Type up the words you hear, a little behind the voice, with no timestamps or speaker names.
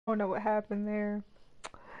don't know what happened there,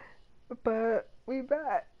 but we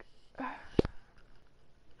back.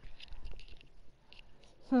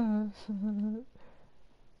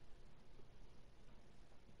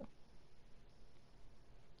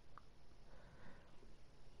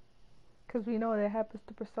 Cause we know that happens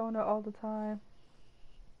to Persona all the time.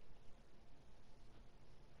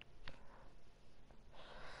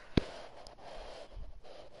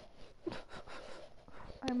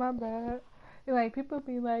 Like my bad. And, like people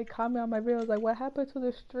be like comment on my videos like, what happened to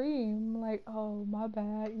the stream? I'm like, oh my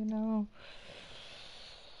bad, you know.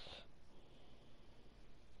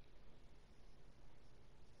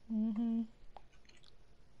 Mhm.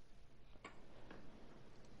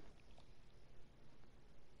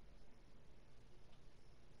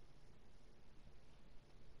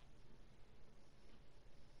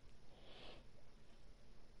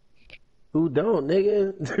 Who don't,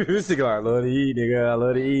 nigga? This nigga, I love to eat, nigga. I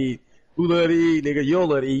love to eat. Who love to eat, nigga? You don't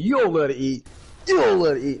love to eat. You don't love to eat. You don't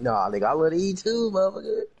love to eat. Nah, nigga, I love to eat too,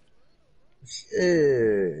 motherfucker.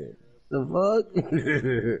 Shit. The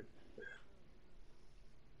fuck?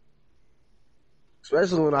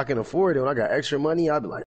 Especially when I can afford it. When I got extra money, I'll be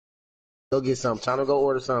like, go get something. Trying to go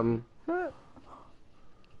order something.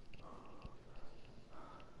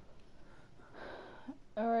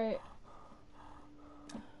 All right.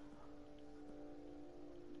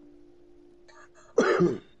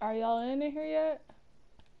 Are y'all in here yet?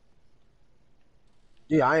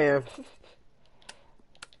 Yeah, I am.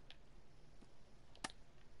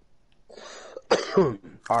 All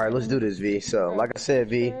right, let's do this, V. So, Grab like I the said,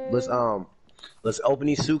 V, tray. let's open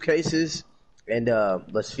these suitcases and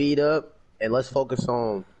let's feed up and let's focus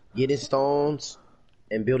on getting stones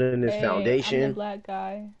and building this Hey, I'm the foundation. black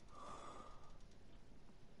guy.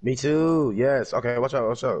 Me too. Yes. Okay. Watch out.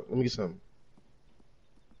 Watch out. Let me get some.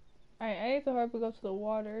 Alright, I need to hurry up and go to the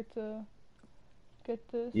water to get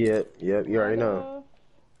this Yep. Yep. You already light know. off.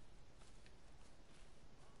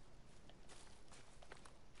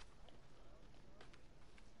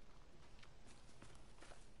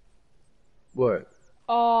 What?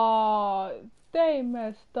 Oh, they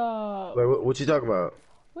messed up. Wait. What you talking about?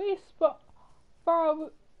 We spot,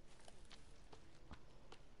 bro.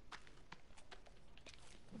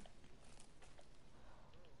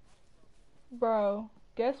 Bro,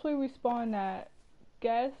 guess we respawn at.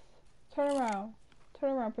 Guess. Turn around.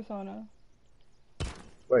 Turn around, Persona.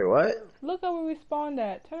 Wait. What? Look at where we spawned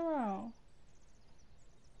at. Turn around.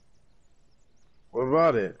 What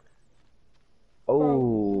about it? Bro,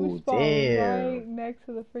 we Oh, spawned damn. right next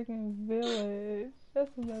to the freaking village.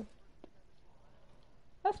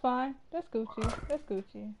 That's fine. That's Gucci. That's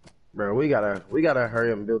Gucci. Bro, we gotta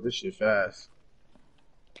hurry up and build this shit fast.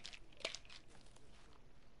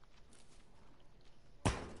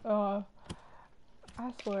 Uh,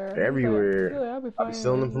 I swear. He's Everywhere. like, I'll be I be finding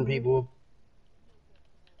stealing them from everywhere. people.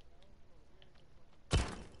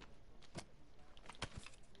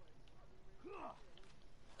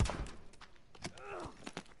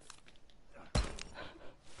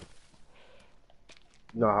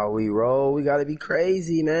 You know how we roll. We gotta be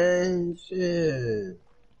crazy, man. Shit.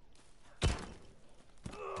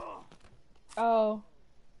 Oh,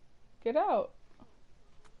 get out.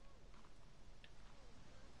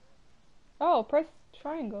 Oh, press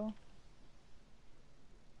triangle.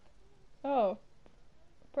 Oh,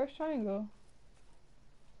 press triangle.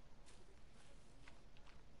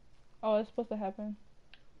 Oh, it's supposed to happen.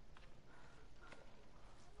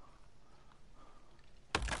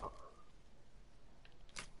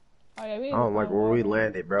 Oh yeah, we I need to don't like find where we water.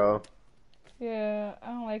 landed, bro. Yeah, I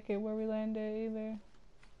don't like it where we landed either.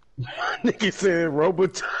 Nigga said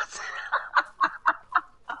Robots.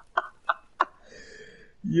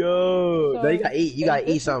 Yo, So now you gotta eat. You if gotta eat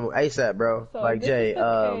this is something ASAP, bro. so if Like this is Jay.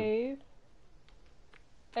 the cave,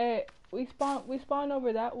 hey, we spawn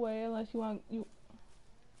over that way unless you want you.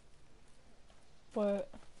 But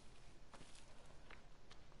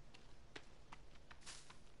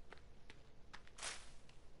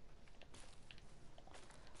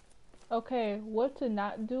okay, what to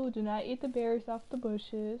not do? Do not eat the berries off the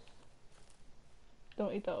bushes.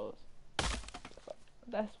 Don't eat those.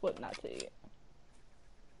 That's what not to eat.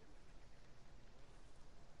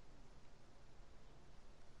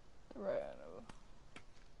 Right.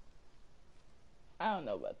 I don't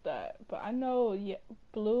know about that, but I know yeah,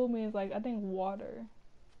 blue means like I think water.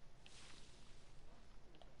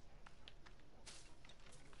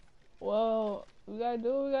 Well, we gotta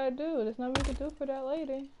do what we gotta do. There's nothing we can do for that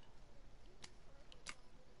lady.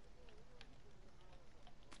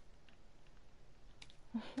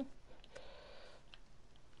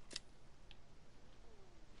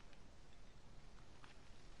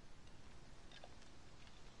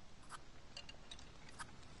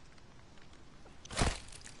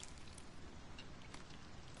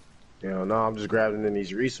 No, I'm just grabbing in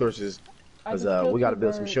these resources I because just killed we got two to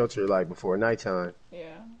build some birds. shelter like before nighttime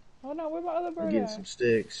Yeah. Hold on, where my other and bird getting at? some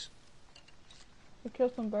sticks. We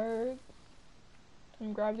killed some birds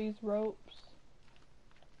and grab these ropes.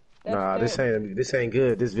 That's Nah, their. this ain't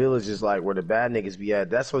good. This village is like where the bad niggas be at.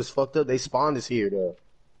 That's what's fucked up. They spawned us here though.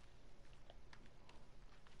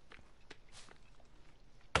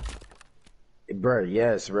 Bro,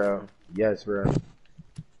 yes, bro. Yes, bro.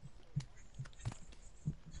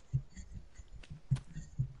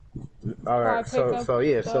 All Try right, to pick up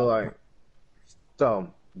stuff.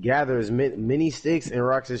 so gather as many sticks and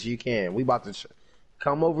rocks as you can. We about to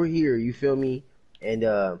come over here. You feel me? And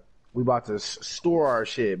we about to store our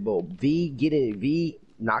shit. But V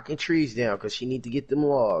knocking trees down because she need to get them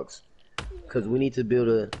logs. Cause we need to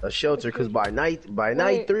build a shelter. Cause by night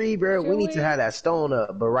Wait, 3, bro, we should need to have we? that stone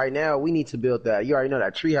up. But right now, we need to build that. You already know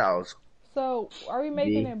that tree house. So, are we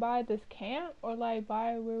making V. it by this camp or like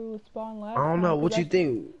by where we was spawned I last don't time? know. Cause What you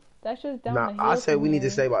think? that's just down Nah, the I hill say from we need to here.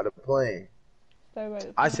 stay by the plane. Stay by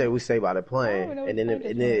the I say plane. we stay by the I don't plane, even know where and the then plane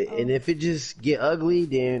just went. Oh, if it just get ugly,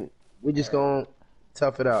 then we just alright. gonna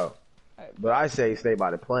tough it out. Alright, But bet. I say stay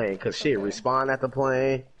by the plane, cause shit, Okay. respawn at the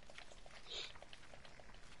plane.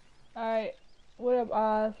 Alright. What up,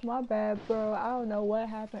 Oz? My bad, bro. I don't know what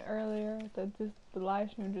happened earlier. The live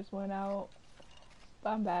stream just went out.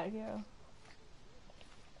 But I'm back, yeah.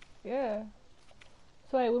 Yeah.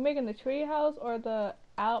 So wait, we're making the tree house or the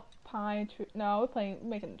alpine tree? No, we're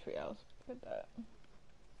making the tree house. Look at that.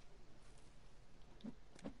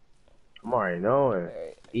 I'm already knowing.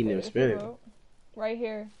 Alright, Eating okay, them there's the spinach. rope. Right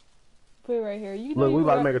here. Put it right here. You know Look, you we can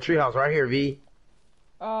about to grab. make a treehouse right here, V.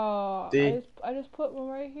 Oh, See? I just put one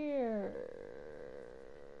right here.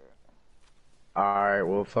 All right,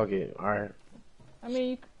 well, fuck it. All right. I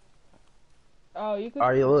mean, you could. All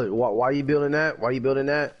right, look. Why you building that? Why you building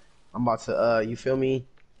that? I'm about to. You feel me?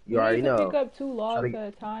 You You already need to pick know. up 2 Try logs to. at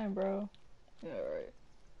a time, bro. Yeah, right.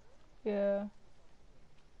 Yeah,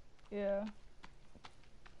 yeah.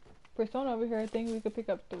 Persona over here, I think we could pick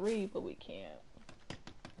up 3, but we can't.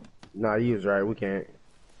 Nah, you was right. We can't.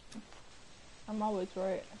 I'm always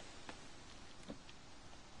right.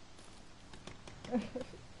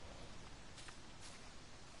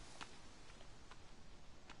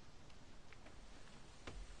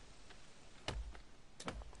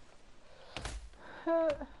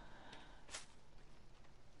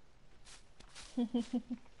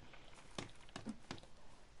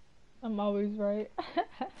 I'm always right.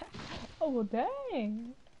 Oh, well,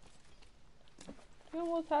 dang. You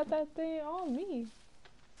almost had that thing on me.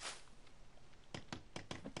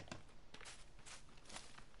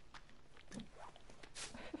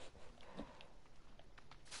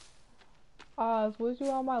 Oz, was you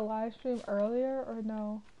on my live stream earlier or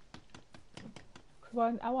no?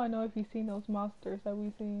 Cause I want to know if you've seen those monsters that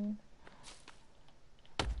we've seen.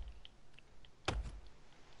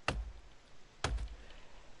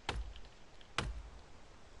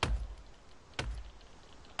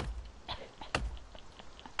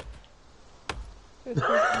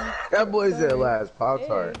 That boy said Sorry. last Pop Hey,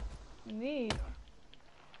 Tart. neat.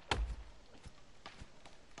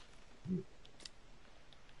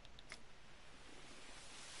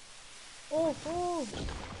 Oh.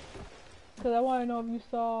 Cause I want to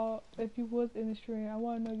know if you was in the stream, I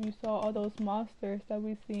want to know if you saw all those monsters that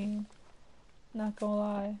we seen. Not gonna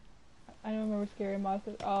lie. I don't remember scary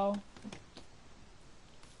monsters. Oh.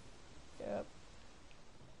 Yep.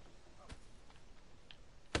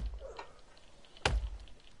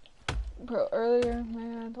 Bro, earlier,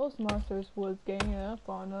 man, those monsters was ganging up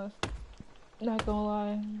on us. Not gonna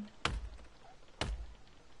lie.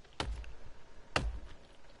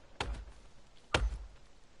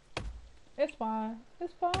 It's fine.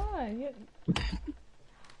 It's fine.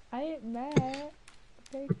 I ain't mad.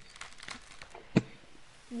 Okay.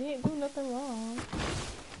 You ain't do nothing wrong.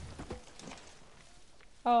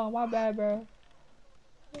 Oh, my bad, bro.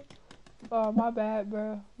 Oh, my bad,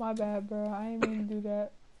 bro. My bad, bro. I ain't mean to do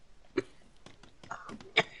that.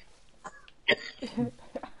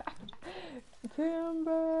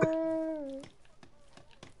 Timber.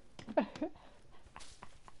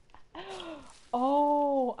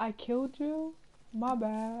 Oh, I killed you? My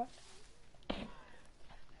bad.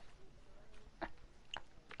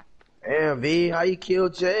 Damn, V, how you kill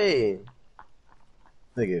Jay?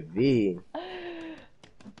 Look at V.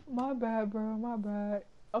 My bad, bro. My bad.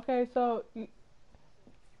 Okay,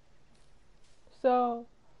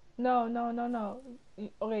 no.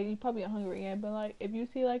 Okay, you probably hungry again, but like, if you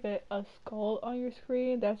see like a skull on your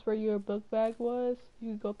screen, that's where your book bag was.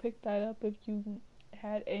 You could go pick that up if you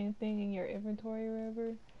had anything in your inventory or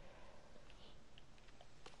whatever.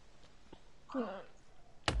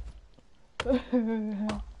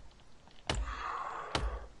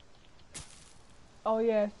 Oh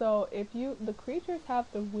yeah, so if you the creatures have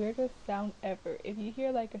the weirdest sound ever. If you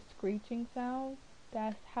hear like a screeching sound,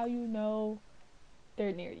 that's how you know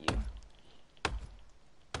they're near you.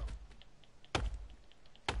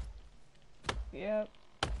 Yep.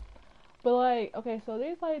 But like, okay, so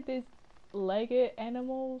there's like these legged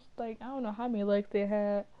animals, like I don't know how many legs they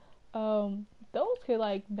had. Those could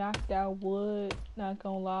like knock down wood, not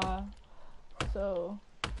gonna lie. So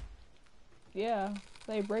yeah,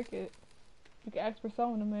 they break it. You can ask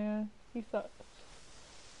Persona, man. He sucks.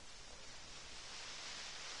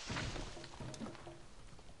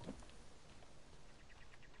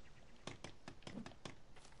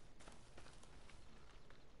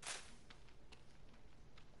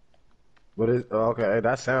 What is? Oh, okay,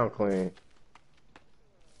 that sound clean.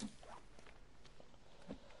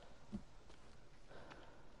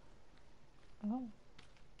 Oh.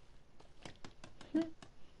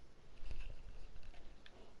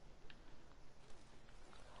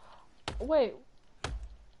 Wait.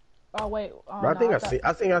 Oh wait. Oh But I no, think I I thought. see.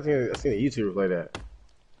 I seen a YouTuber play that.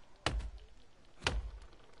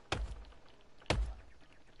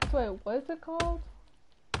 Wait, what is it called?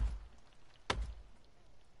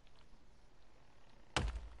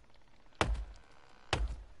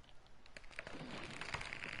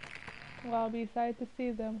 Well, I'll be excited to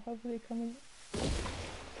see them. Hopefully coming.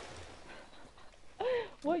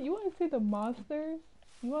 What, you want to see the monsters?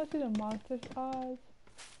 You want to see the monsters, Oz?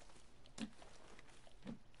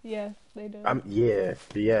 Yes, they do.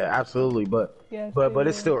 Yeah, absolutely. But Yes, but they but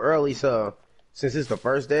it's do. still early, so since it's the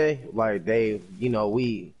first day, like they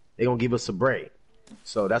gonna give us a break.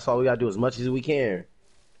 So that's all we gotta do as much as we can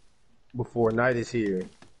before night is here.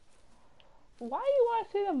 Why do you want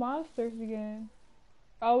to see the monsters again?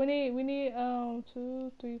 Oh, we need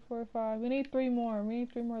 2, 3, 4, 5. We need three more. We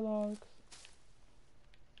need three more logs.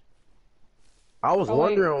 I was Oh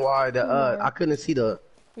wait, wondering why two more. I couldn't see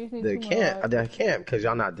We just need the two more camp logs. because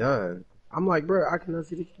y'all not done. I'm like, bro, I cannot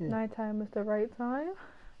see the camp. Nighttime is the right time.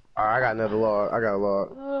 All right, I got another log. I got a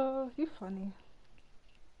log. You funny.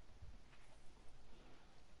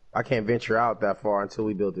 I can't venture out that far until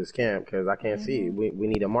we build this camp because I can't see. We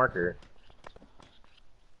need a marker.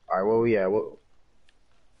 All right, where we at?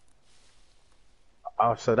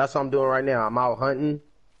 Oh, so that's what I'm doing right now. I'm out hunting.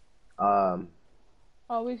 Um,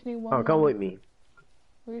 Oh, we just need one come more. with me.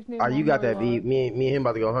 We just need All right, you one got more that, B. log. Me and him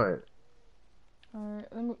about to go hunt. Alright,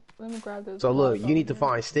 let me grab this So log look, you over need to here.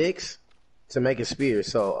 find sticks to make a spear.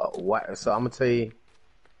 So So I'm gonna tell you.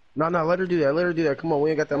 No, let her do that. Let her do that. Come on, we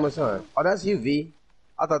ain't got that much time. Oh, that's you, V.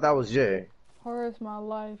 I thought that was Jay. Horror is my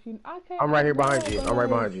life. I can't. I'm I right here behind know, you. but I'm right like,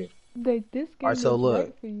 behind you. this All right, game so is right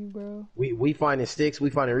look, for you, bro. we finding sticks, we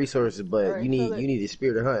finding resources, but Alright, so you need a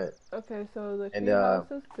spear to hunt. okay, so the And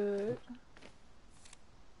treehouse is good.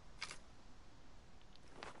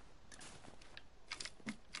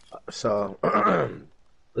 so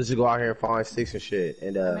let's just go out here and find sticks and shit.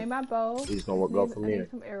 And I made my bow. we just gonna go from I there. need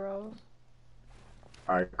some arrows.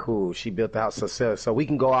 All right, cool. She built the house so we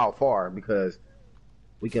can go out far because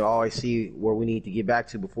we can always see where we need to get back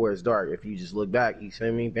to before it's dark. If you just look back, you see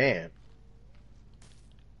me, bam.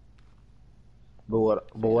 But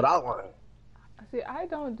what I want. See, I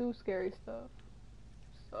don't do scary stuff,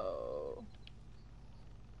 so.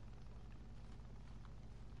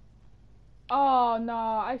 Oh no,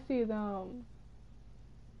 I see them.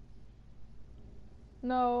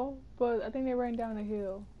 No, but I think they ran down the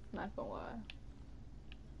hill. Not gonna lie.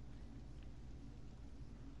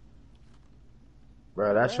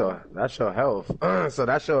 Bro, Well, that's your health. So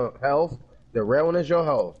that's your health. The red one is your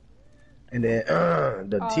health, and then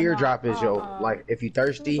the oh no, teardrop is your like if you Let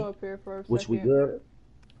me go thirsty, up here for a which we second. good,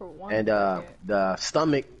 For one and second. the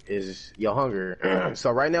stomach is your hunger.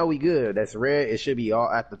 So right now we good. That's red. It should be all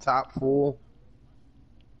at the top full.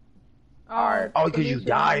 All right. Oh, it because you means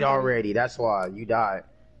you're died hungry. already. That's why you died.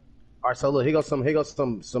 All right. So look, here goes some.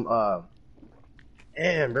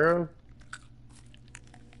 Damn, bro.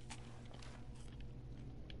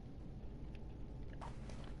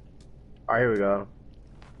 All right, here we go.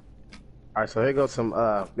 All right, so here goes some.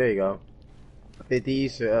 There you go. Hit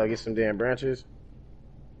these to get some damn branches.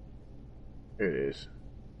 Here it is.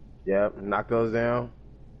 Yep, knock those down.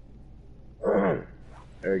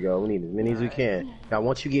 There we go. We need as many as we can. Now,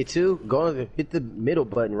 once you get two, hit the middle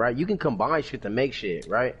button, right? You can combine shit to make shit,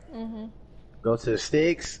 right? Go to the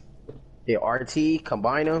sticks, hit RT,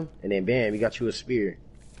 combine them, and then bam, you got you a spear.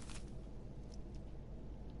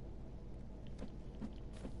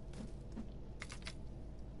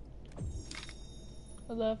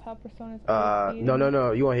 I love how Persona's always eating.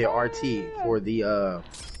 No. You want to hit RT for the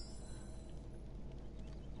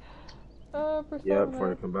Yep, for Persona.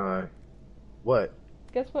 the combined. What?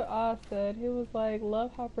 Guess what Oz said? He was like,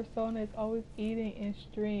 love how Persona is always eating in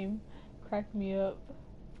stream. Crack me up.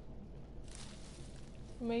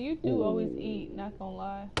 I mean, you do always eat, Ooh. not gonna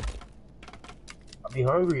lie. I be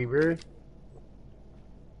hungry, bro.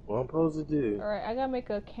 What I'm supposed to do? Alright, I gotta make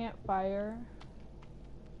a campfire.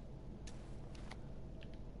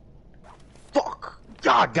 Fuck!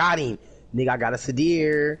 God, got him. Nigga, I got us a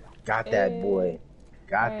deer. Got that Eh. boy.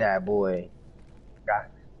 Got Alright, that boy. Got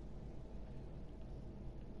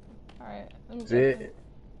alright. Let me get some. it.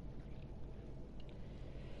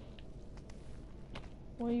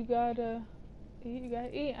 Well, you gotta eat, you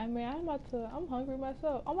gotta eat. I mean, I'm hungry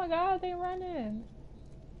myself. Oh my god, they running.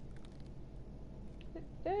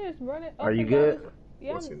 They're just running Are up you and down good? this.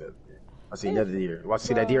 Yeah, I see they another just, deer. Watch,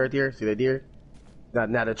 see that deer bro. right there? See that deer?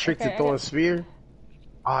 Now the trick to Okay, I throwing got. a spear.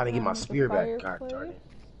 Oh, I didn't get Gotta my make a spear back. God darn fireplace. it.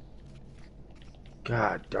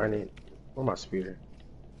 God darn it. Where's my spear?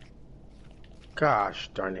 Gosh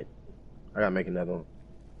darn it. I gotta make another one.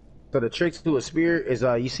 So the trick to a spear is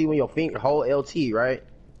you see when your finger hold LT, right?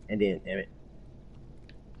 And then damn it.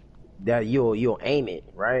 That you'll aim it,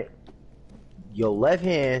 right? Your left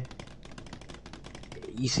hand,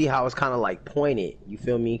 you see how it's kinda like pointed. You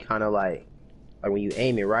feel me? Kinda like when you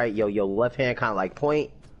aim it, right? Your left hand kinda like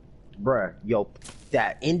point. Bruh,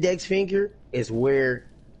 that index finger is where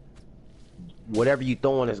whatever you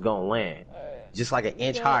throwing is gonna land. Just like an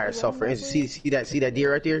inch higher. You got So for instance, see that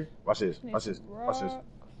deer right there? Watch this. need Watch some this. Watch this. rock.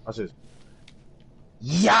 Watch this.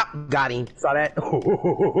 Yup, got him. Saw that?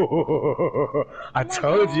 I Oh my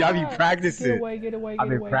told you I be god! practicing. Get away, I've get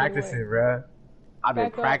been away, get practicing, away. bruh. I've been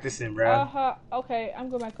Back up. practicing, bruh. Okay, I'm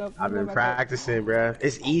going back up. I've been practicing, bruh.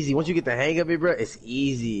 It's easy. Once you get the hang of it, bruh, it's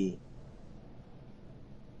easy.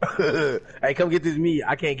 Hey, come get this meat.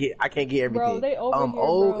 I can't get Bro, everything. they over here,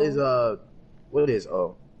 O bro. is what is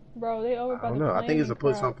O? Bro, they over I by don't the know. I think plane it's to and put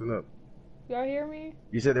crap. something up. Y'all hear me?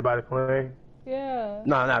 You said they by the plane? Yeah.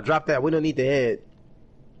 Nah, drop that. We don't need the head.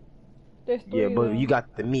 There's Yeah, three of but them. you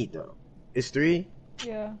got the meat though. It's 3?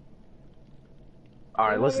 Yeah. All They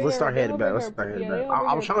right, over let's here. start They heading over back. Let's here. start heading Yeah, back. they over I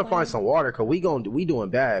here was trying to find playing. some water because we doing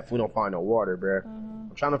bad if we don't find no water, bruh. Uh-huh.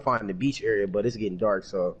 I'm trying to find the beach area, but it's getting dark,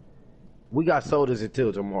 so we got sodas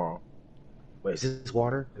until tomorrow. Wait, is this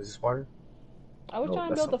water? Is this water? I was No, trying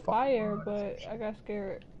to that's build some a fucking fire, water. but I got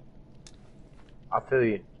scared. I feel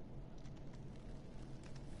you.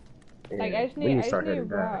 Like, Yeah, we need to I just start need heading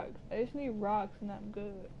back. rocks. I just need rocks and I'm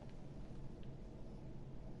good.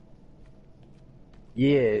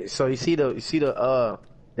 Yeah, so you see the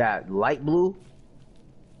that light blue?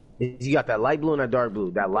 You got that light blue and that dark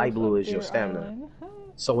blue. That light Ghost blue of is your Deer stamina. Island.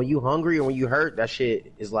 So when you hungry or when you hurt, that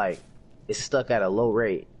shit is like it's stuck at a low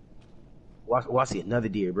rate. I see another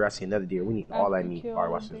deer, bro. I see another deer. We need all that After you meat. kill All right,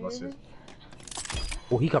 all watch the this. Watch this. deers.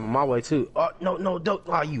 Oh, he coming my way too. Oh no, don't.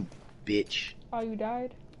 Oh, you bitch. Oh, you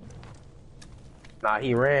died? Nah,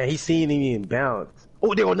 he ran. He seen him in bounds.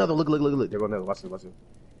 Oh, there go another. Look. There go another. Watch this. Watch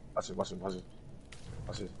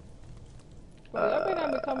this. Bro, y'all better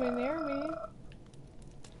not be coming near me.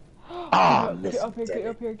 Ah, Get miss. up here, Damn get it.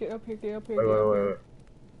 up here, get up here, get up here, Wait, get up wait, here. wait.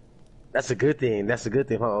 That's a good thing.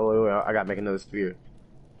 Hold on, wait. I gotta make another spear.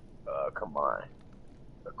 Come on.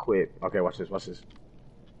 Equip. Okay, watch this.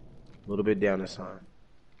 A little bit down this time.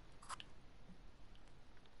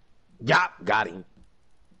 Yup, got him.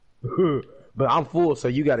 But I'm full, so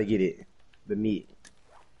you gotta get it. The meat.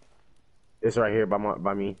 It's right here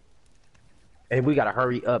by me. And we gotta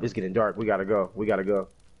hurry up. It's getting dark. We gotta go.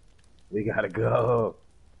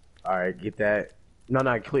 Alright, get that.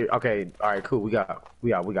 No, clear. Okay, alright, cool. We gotta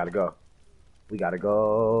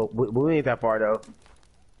go. We ain't that far though.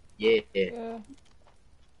 Yeah.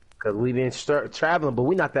 Cause we've been traveling, but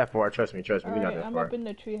we not that far. Trust me. We not Alright, that I'm far. up in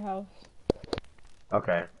the treehouse.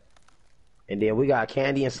 Okay. And then we got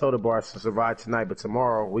candy and soda bars to survive tonight, but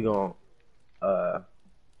tomorrow we gonna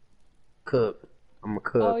cook. I'm gonna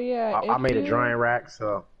cook. Oh yeah, I made a drying rack,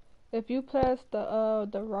 so if you press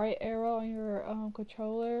the right arrow on your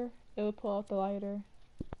controller, it will pull out the lighter.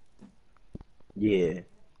 yeah.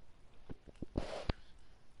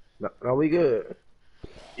 No, we good.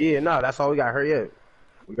 Yeah, no, that's all we got. Hurry up.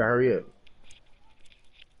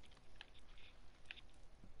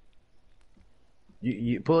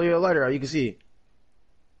 You pull your lighter out. You can see.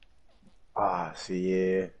 See,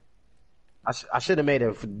 yeah. I should have made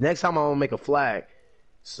a. Next time I'm gonna make a flag,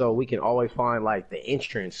 so we can always find like the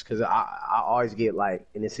entrance. Cause I always get like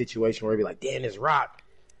in a situation where it be like, damn, this rock.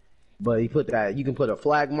 But you can put a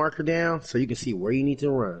flag marker down so you can see where you need to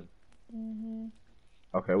run.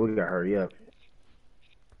 Okay, we gotta hurry up.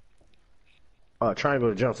 Triangle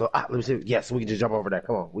to jump. So let me see. Yes, we can just jump over that.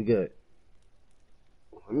 Come on, we good.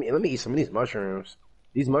 let me eat some of these mushrooms.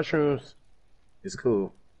 These mushrooms is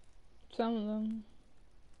cool. Some of them.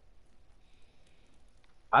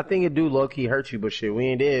 I think it do low key hurt you, but shit, we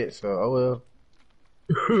ain't dead, so oh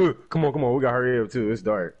well. Come on, we gotta hurry up too. It's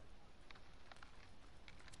dark.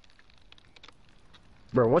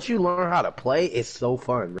 Bro, once you learn how to play, it's so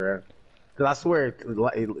fun, bro. Cause I swear,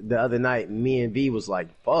 the other night, me and V was like,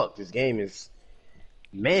 "Fuck, this game is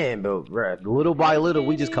man." But bro, little by Hey, little,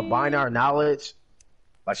 we just combine kitty. our knowledge.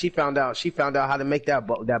 Like she found out how to make that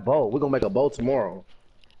bow. We're gonna make a bow tomorrow.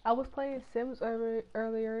 I was playing Sims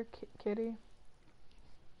earlier, kitty.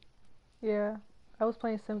 Yeah, I was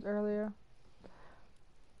playing Sims earlier.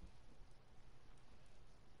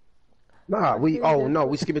 Nah, I see we the oh no, Discord.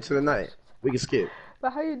 we skip it to the night. We can skip.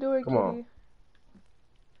 But how you doing, Come on. kitty?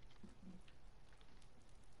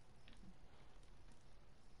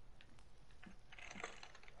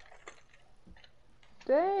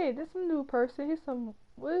 Dang, this is a new person. He's some,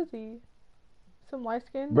 what is he? Some light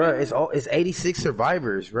skinned Bro, dude? it's 86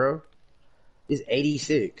 survivors, bro. It's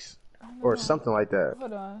 86 I don't or know. something like that.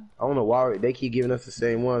 Hold on. I don't know why they keep giving us the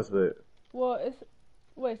same ones, but Well, it's,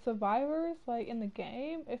 wait, survivors, like in the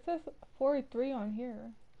game? It says 43 on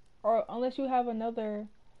here. Or unless you have another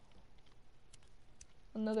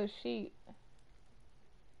sheet.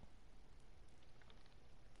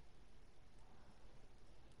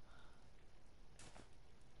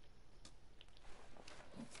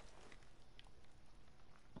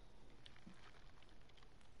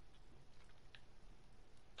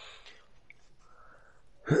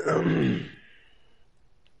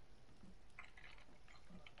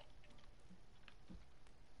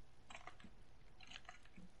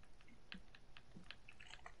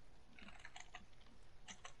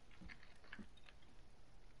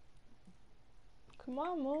 Come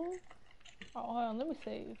on, move. Oh, hold on, let me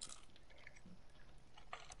save.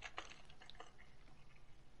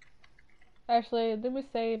 Actually, let me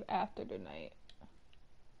save after the night.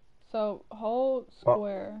 So, hold oh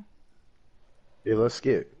square. yeah, let's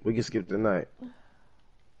skip. We can skip the night.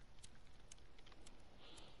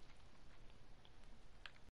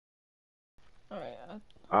 Alright,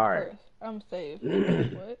 All right. first, I'm save real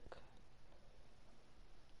quick.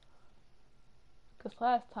 Cause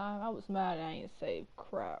last time I was mad I ain't saved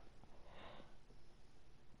crap.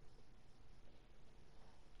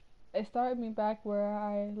 It started me back where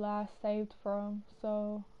I last saved from,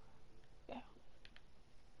 so yeah.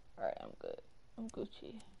 Alright, I'm good. I'm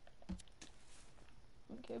Gucci.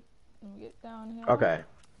 Let me get down here. Okay.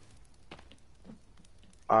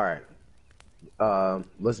 All right.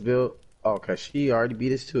 Let's build. Okay, she already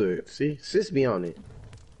beat us to it. See, sis be on it.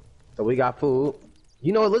 So we got food.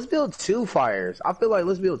 You know what? Let's build two fires. I feel like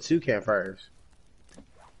let's build two campfires.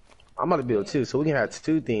 I'm about to build Yeah. two, so we can have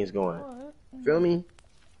two things going. What? Feel me?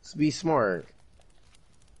 Let's be smart.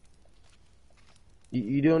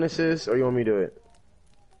 You doing this, sis, or you want me to do it?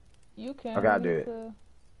 You I can. I gotta do need it. to.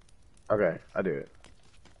 Okay, I do it.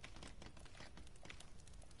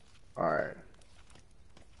 All right.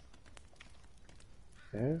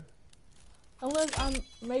 Yeah. Unless I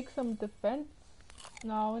make some defense.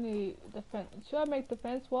 No, we need defense. Should I make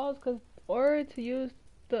defense walls? Cause in order to use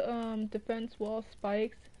the defense wall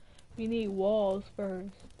spikes, you need walls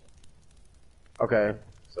first. Okay.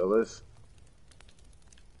 So let's.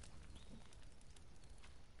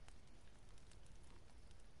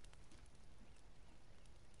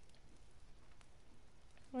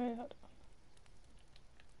 Wait, hold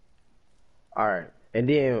All right. And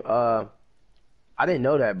then I didn't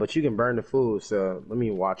know that, but you can burn the food. So let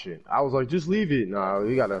me watch it. I was like, just leave it. on. Nah, Yes,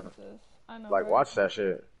 we gotta sis. I know, like right? watch that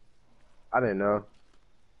shit. I didn't know.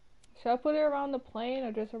 Should I put it around the plane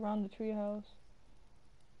or just around the treehouse?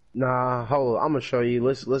 Nah, hold on. I'm gonna show you.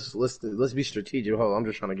 Let's be strategic. Hold on. I'm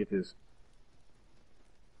just trying to get this.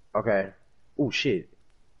 Okay. Oh shit.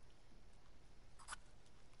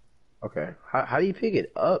 Okay. How do you pick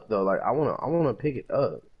it up though? Like I wanna pick it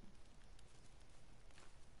up.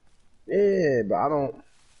 Yeah, but I don't.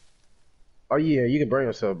 Oh yeah, you can burn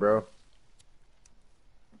yourself, bro.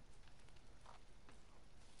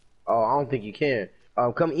 Oh, I don't think you can.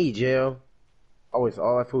 Come eat, jail. Oh, it's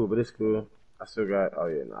all that food, but it's cool. I still got. Oh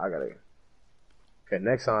yeah, no, I gotta. Okay,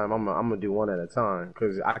 next time I'm gonna do one at a time,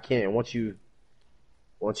 cause I can't. Once you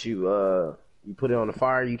put it on the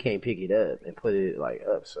fire, you can't pick it up and put it like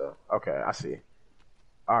up. So okay, I see.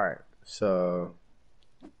 All right, so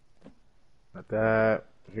got that.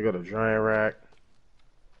 Here go the drying rack.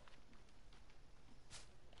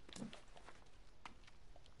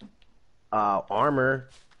 Armor,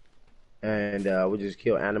 and we just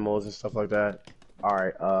kill animals and stuff like that. All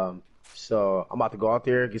right. So I'm about to go out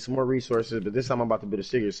there, get some more resources, but this time I'm about to build a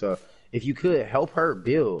sticker. So if you could help her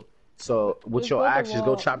build. So with Just your build the actions, go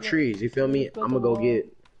wall. chop trees. You feel Yeah, me? just build I'm the gonna go wall.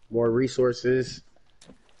 get more resources,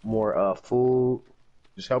 more food.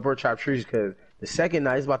 Just help her chop trees because the second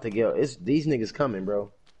night it's about to get. It's these niggas coming,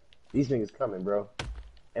 bro. These niggas coming, bro.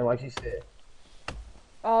 And like you said,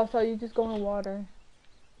 Oh, so you just go in water.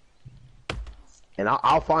 and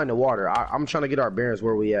I'll find the water. I'm trying to get our bearings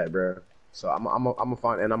where we at, bro. So I'm gonna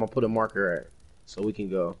find and I'm gonna put a marker at so we can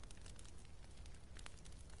go.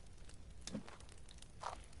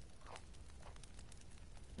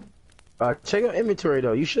 Check your inventory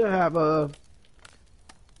though. You should have Like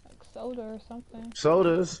soda or something.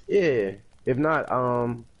 sodas. Yeah. If not,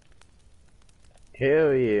 hell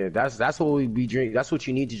yeah. That's what we be drink. That's what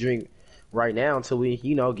you need to drink right now until we,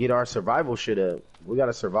 get our survival shit up. We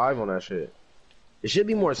gotta survive on that shit. There should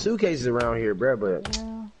be more suitcases around here, bro, but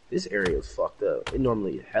Yeah. this area is fucked up. It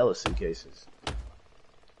normally hella suitcases.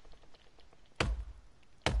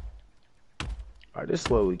 Alright, this is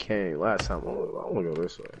where we came last time. I wanna go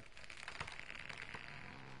this way.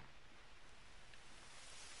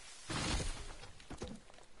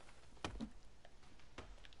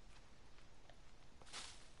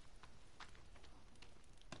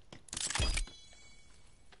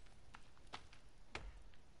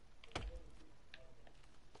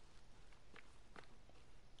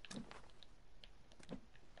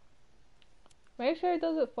 Make sure it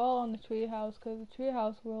doesn't fall on the tree house, cause the tree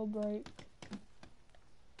house will break.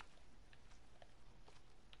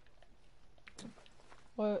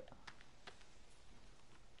 What?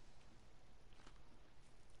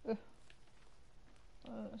 Let's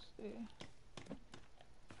see.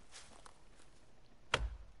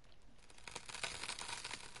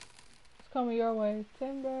 It's coming your way.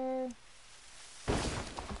 Timber.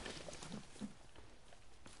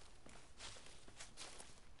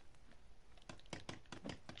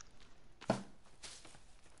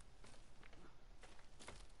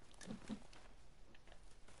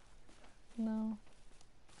 No.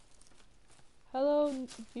 Hello,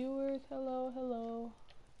 viewers. Hello, hello.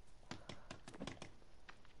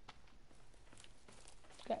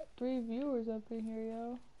 Got 3 viewers up in here,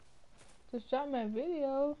 yo. Just dropped my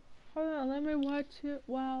video. Hold on, let me watch it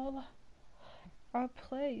while I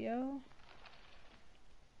play, yo.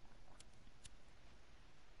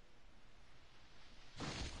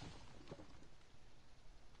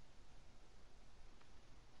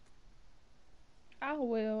 I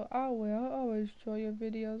will. I always enjoy your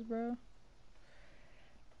videos, bro.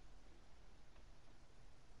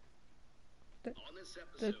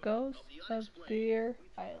 The Ghost of Deer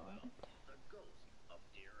Island.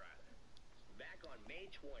 Back on May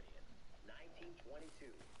 20th, 1922,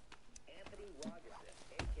 Anthony Rogerson,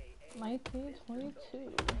 a.k.a. 1922. finds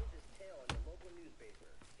his tale in the local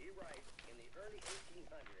newspaper. He writes, in the early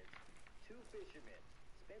 1800s, 2 fishermen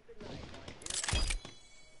spent the night on Deer Island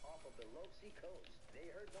off of the Loksy coast.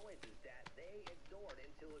 They heard noises that they ignored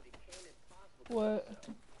until it became impossible to What? do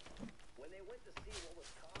so. When they went to see what was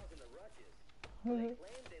causing the rushes, they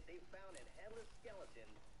claimed that they found a headless skeleton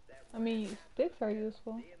that I mean, sticks are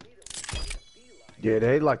useful. they immediately made a beeline. Yeah,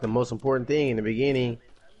 they like the most important thing in the beginning.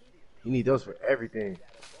 You need those for everything.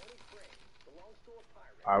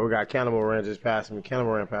 Alright, we got Cannibal Ran just passing me.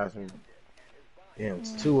 Cannibal Ran passing me. Damn,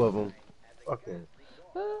 it's 2 of them. Fuck them.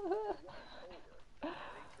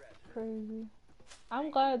 Crazy. I'm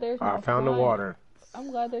glad there's Alright, no I found the flying. water. I'm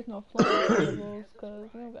glad there's no flying cannibals, cause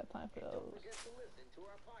we don't got time for those. Forget to listen to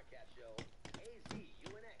our podcast show,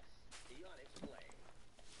 AZUNX, Beyond Explain.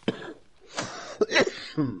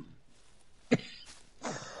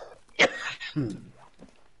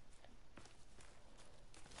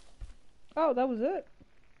 Oh, that was it.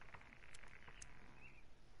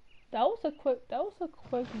 That was a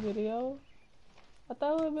quick video. I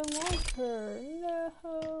thought it would have been longer.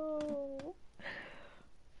 No.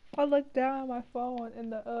 I looked down at my phone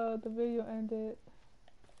and the video ended.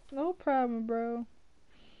 No problem, bro.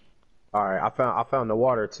 Alright, I found the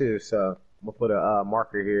water too, so I'm gonna put a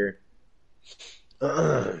marker here.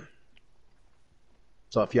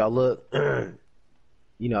 So if y'all look, on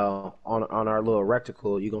our little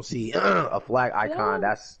rectangle, you're gonna see a flag icon. No.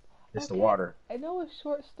 That's the Okay, water. I know it's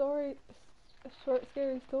short scary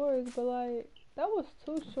stories, but like that was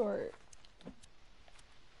too short.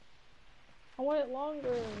 I want it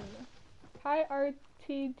longer. Hi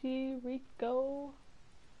RTG Rico.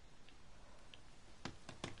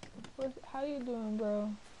 How you doing, bro?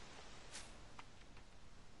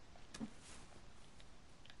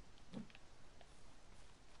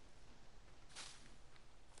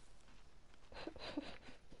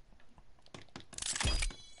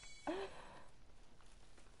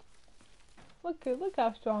 Look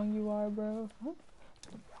how strong you are, bro.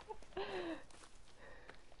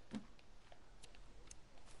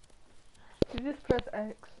 You just press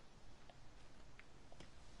X.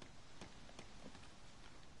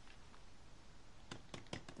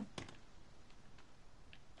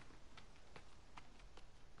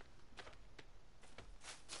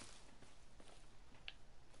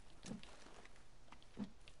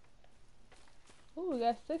 Ooh, we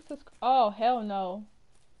got 6 oh, hell no.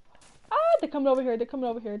 Ah, they're coming over here. They're coming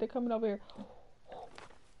over here. They're coming over here.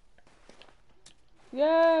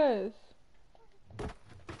 Yes.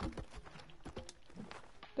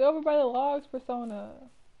 They're over by the logs, Persona.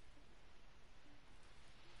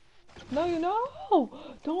 No, you know.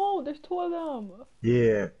 Don't. There's 2 of them.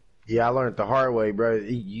 Yeah, yeah. I learned the hard way, bro.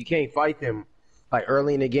 You can't fight them like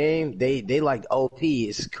early in the game. They like OP.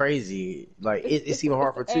 It's crazy. Like it's even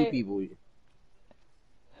hard for two Hey. people.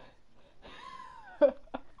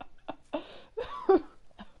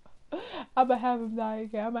 I'ma have him die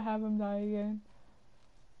again. I'ma have him die again.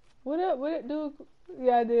 What up? What it do?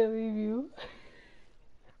 Yeah, I did leave you.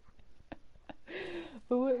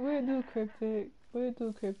 But what it do, cryptic? What it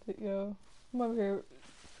do, cryptic? Yo, I'm over here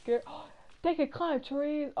scared. They can climb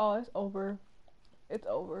trees. Oh, it's over. It's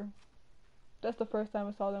over. That's the first time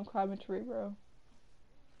I saw them climb a tree, bro.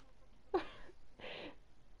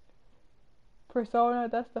 Persona,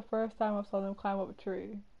 that's the first time I saw them climb up a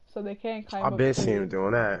tree. So they can't climb I've up been seeing them trees.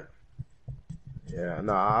 doing that. Yeah,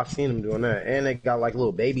 no, I've seen them doing that, and they got like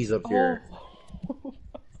little babies up Oh. there.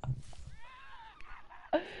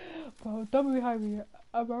 Bro, don't be behind me.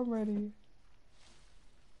 I'm ready.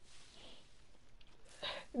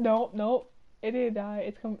 Nope, nope. It didn't die.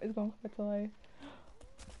 It's gonna come back to life.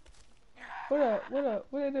 What up? What up?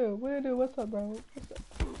 What it do? What it do? What's up, bro? What's up?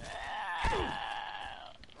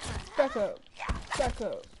 Back up. Back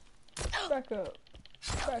up. Back up.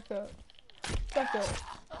 Back up. Back up.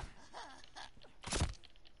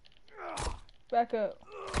 Back up.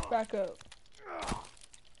 Back up.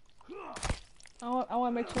 I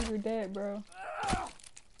want to make sure you're dead, bro.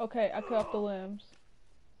 Okay, I cut off the limbs.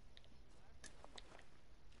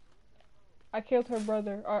 I killed her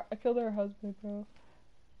brother. Or I killed her husband, bro.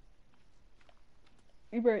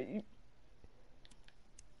 You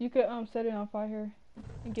could set it on fire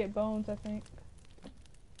and get bones, I think.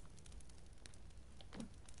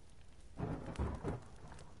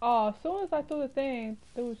 Oh, as soon as I threw the thing,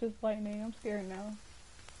 it was just lightning. I'm scared now.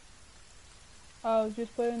 Oh,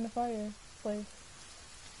 just put it in the fireplace.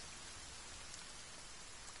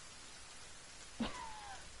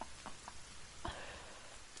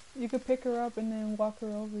 You could pick her up and then walk her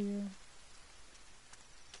over you.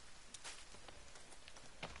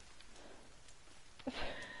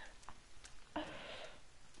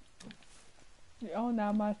 Oh,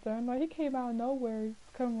 now my son, like, he came out of nowhere. He's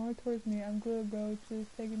coming right towards me. I'm good, bro.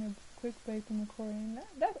 Just taking a quick break from recording.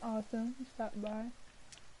 That's awesome. You stopped by.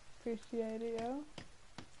 Appreciate it, yo.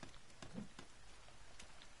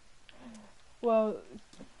 Well,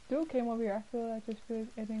 dude came over here. I feel like I just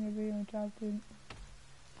finished editing a video and dropped it.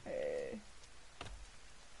 Hey.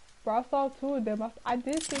 Bro, I saw 2 of them. I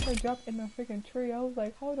did see her jump in the freaking tree. I was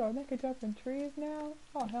like, hold on, they can jump in trees now?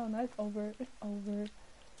 Oh, hell no, it's over. It's over.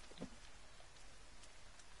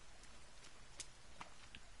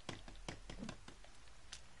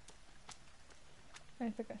 I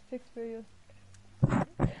got 6 videos.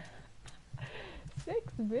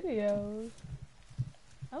 6 videos?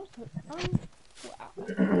 Wow.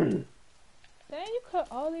 Dang, you cut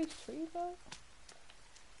all these trees up?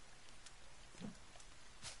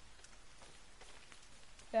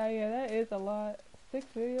 Yeah, that is a lot. 6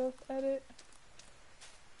 videos edit?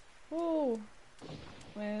 Woo!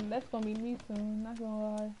 Man, that's gonna be me soon, not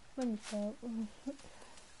gonna lie. Let me stop.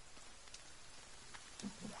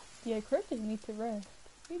 Yeah, Cryptic needs to rest.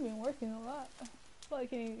 He's been working a lot. I feel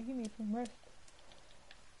like he needs some rest.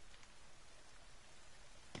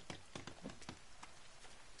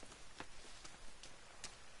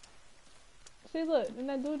 See, look, and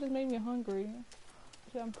that dude just made me hungry.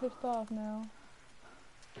 Shit, I'm pissed off now.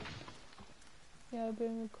 Yeah, I've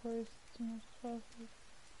been recording too much process.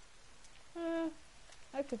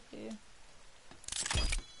 I could see it.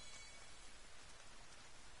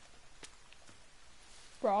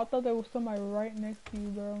 Bro, I thought there was somebody right next to you,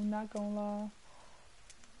 bro. I'm not gonna lie.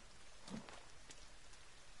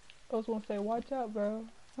 I was gonna say, watch out, bro.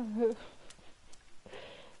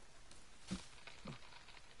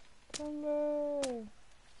 Timber!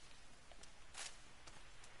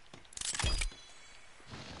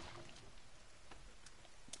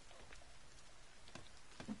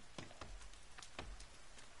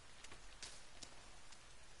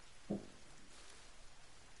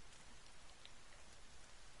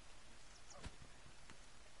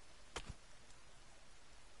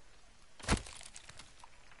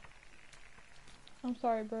 I'm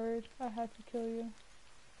sorry, bird. I had to kill you.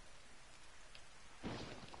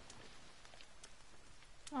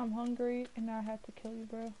 I'm hungry and I had to kill you,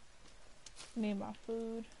 bro. Need my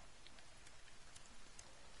food.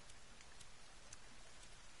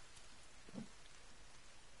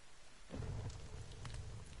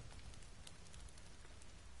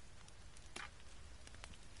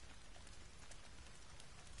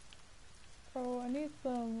 Bro, I need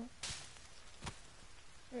some.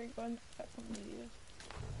 There you go. I got some of these.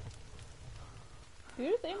 Did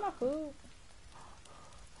you just eat my food?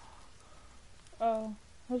 Oh,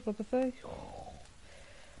 I was about to say.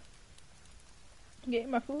 You ate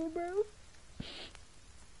my food, bro?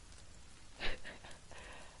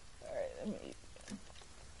 Alright, let me eat.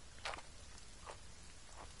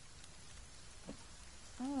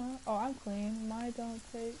 Oh, I'm clean. Mine don't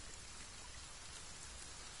take.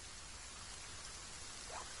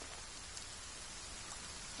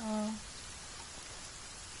 Oh.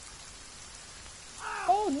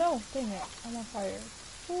 Oh no! Dang it. I'm on fire.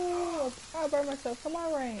 Ooh, I burned myself. Come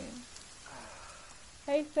on, Rain.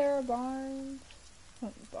 Hey, Sarah Barnes.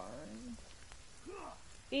 Barnes.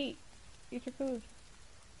 Eat. Eat your food.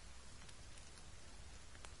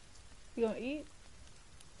 You gonna eat?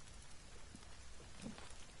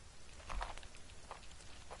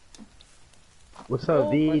 What's up,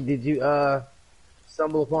 Oh, V? first Did you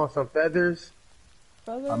stumble upon some feathers?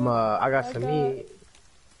 feathers. I got I some got meat.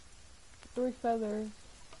 3 feathers.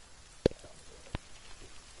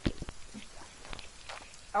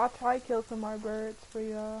 I'll try to kill some more birds for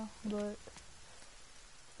y'all, but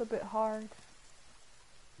it's a bit hard.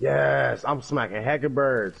 Yes, I'm smacking heck of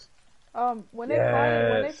birds. When they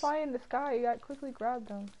Yes. fly in the sky, you gotta quickly grab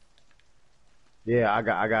them. Yeah, I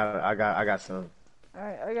got some.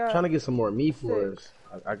 Alright, I Trying got to get some more meat 6. for us.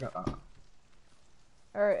 I got.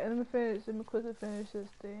 Alright, let me quickly finish this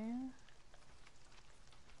thing.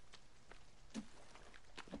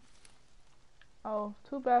 Oh,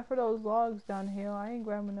 too bad for those logs down the hill. I ain't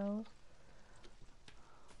grabbing those.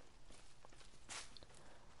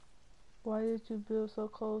 Why did you build so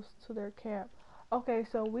close to their camp? Okay,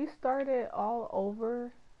 so we started all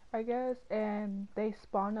over, I guess, and they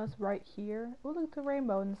spawned us right here. Oh, look at the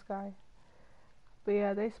rainbow in the sky. But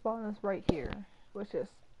yeah, they spawned us right here, which is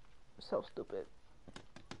so stupid.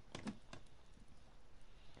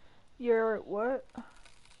 You're what?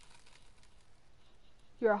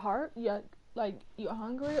 Your heart? Yeah, like you're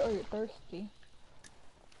hungry or you're thirsty?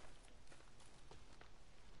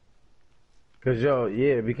 Because oh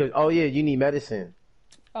yeah, you need medicine.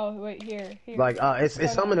 Oh wait, here. Like it's No,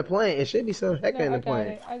 some in no, the plant. It should be some hecka no. in I the got plant.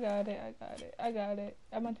 it. I got it. I got it. I got it.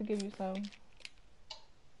 I meant to give you some.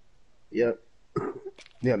 Yep.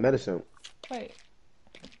 Yeah, medicine. Wait,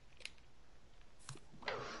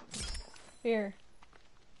 here.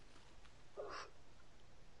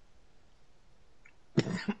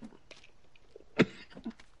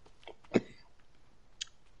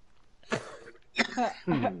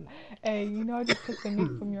 Hmm. Hey, you know I just took the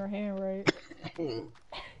meat from your hand, right?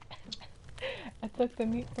 I took the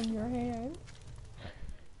meat from your hand.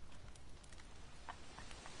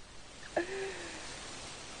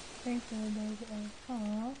 Thanks, everybody.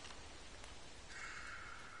 Aww.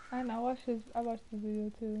 I know. I watched this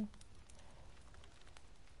video too.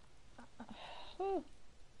 Whew.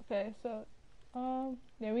 Okay, so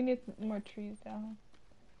yeah, we need more trees down.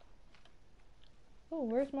 Oh,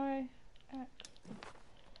 where's my axe?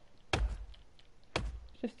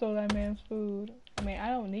 Just stole that man's food. I mean, I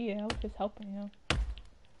don't need it. I was just helping him.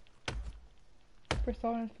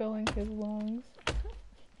 Persona filling his lungs.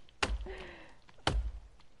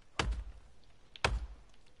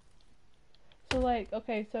 So like,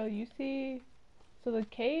 okay, so you see, so the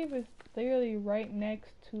cave is literally right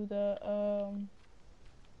next to the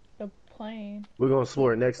plane. We're gonna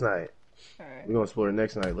explore it next night. All right. We're gonna explore it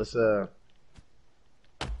next night. Let's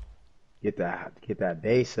get that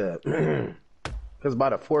base up. Cause by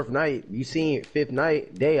the fourth night, you seen fifth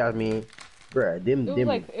night day. I mean, bruh, them It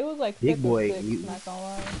was like big 5th or boy. 6th. Not gonna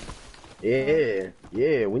lie.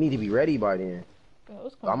 Yeah. We need to be ready by then. It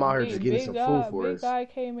was I'm out here just getting some food for Big us. guy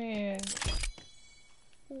came in.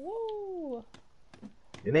 Woo!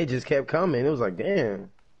 And they just kept coming. It was like,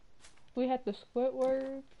 damn. We had the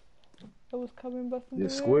Squidward that was coming busting The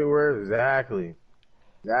through there. Squidward, exactly.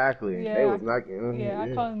 They Yeah, was not.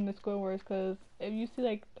 I call them the Squidwards because if you see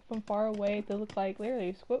like from far away, they look like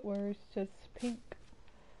literally Squidwards, just pink.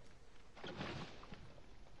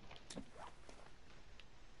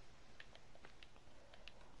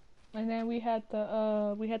 And then we had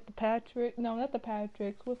the Patrick. No, not the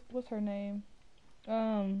Patricks. What's her name?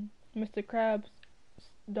 Mr. Krabs'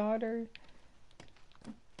 daughter.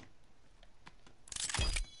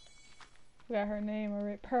 Forgot her name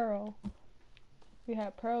already. Pearl. We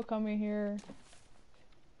had Pearl coming here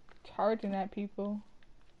charging at people.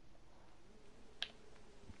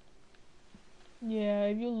 Yeah,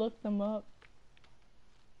 if you look them up,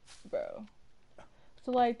 bro.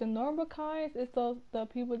 So like the normal kinds is the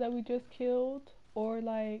people that we just killed, or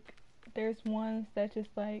like there's ones that just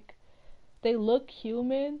like they look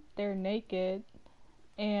human, they're naked,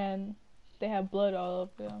 and they have blood all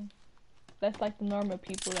over them. That's like the normal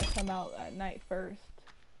people that come out at night first.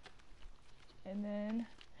 And then,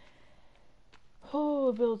 oh,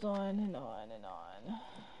 it builds on and on and on.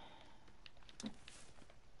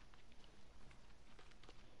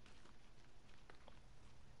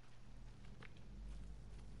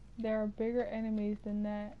 There are bigger enemies than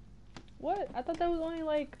that. What? I thought there was only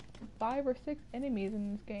like 5 or 6 enemies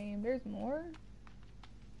in this game. There's more?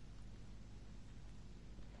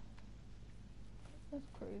 That's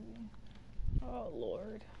crazy. Oh,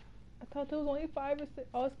 Lord. I thought there was only 5 or 6.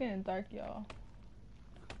 Oh, it's getting dark, y'all.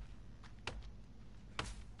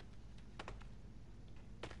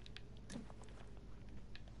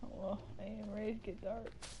 Oh, well, I am ready to get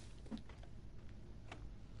dark.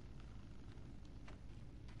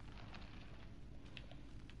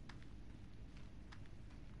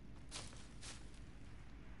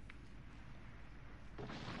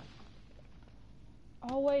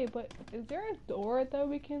 Oh, wait, but is there a door that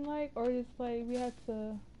we can, like, or is, like, we have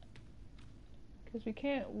to, because we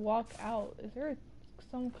can't walk out. Is there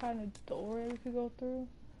some kind of door that we could go through?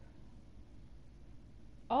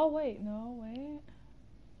 Oh, wait, no, wait.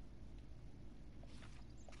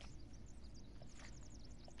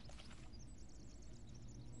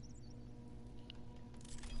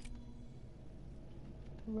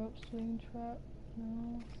 The rope swing trap,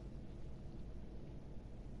 no.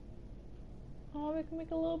 Oh, we can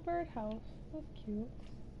make a little birdhouse. That's cute.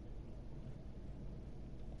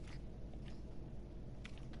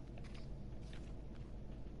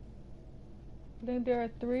 I think there are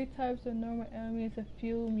 3 types of normal enemies, a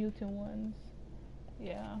few mutant ones.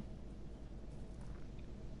 Yeah.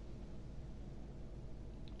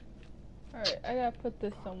 Alright, I gotta put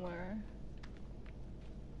this somewhere.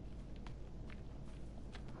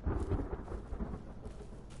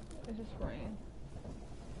 It's just rain.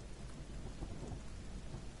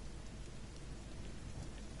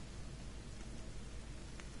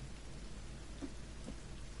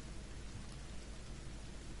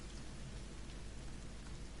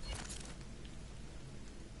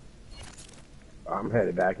 I'm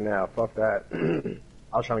headed back now. Fuck that.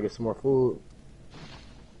 I was trying to get some more food.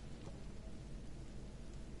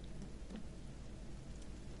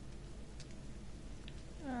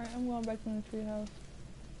 Alright, I'm going back in the treehouse.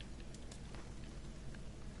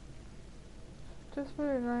 Just for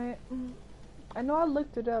the night. I know I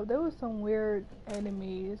looked it up. There was some weird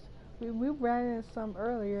enemies. We ran into some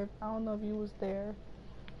earlier. I don't know if you was there.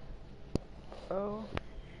 Oh.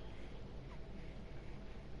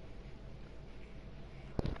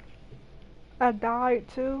 I died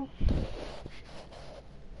too.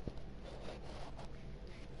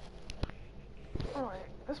 Alright,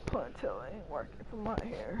 this ponytail ain't working for my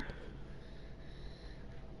hair.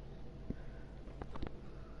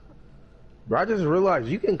 Bro, I just realized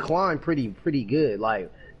you can climb pretty good.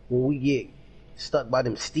 Like when we get stuck by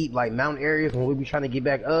them steep like mountain areas when we be trying to get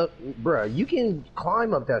back up, bro, you can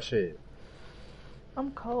climb up that shit.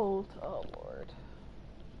 I'm cold. Oh Lord.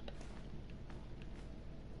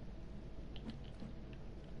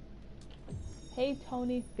 Hey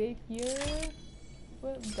Tony Figure.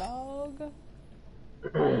 What up, dog?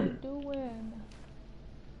 How you doing?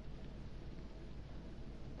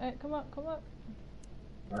 Hey, come up, come up.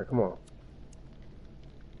 Alright, come on.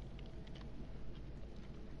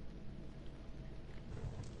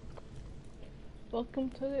 Welcome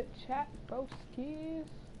to the chat, broskies.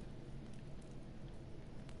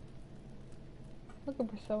 Look at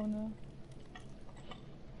Persona.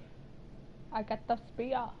 I got the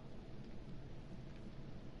spear.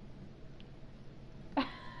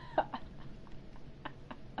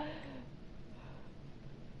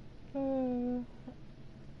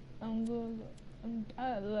 I'm good.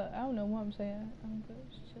 Look, I don't know what I'm saying. I'm good,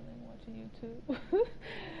 just chilling, watching YouTube.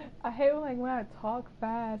 I hate when I talk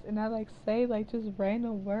fast and I like say like just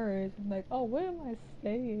random words. I'm like, oh, what am I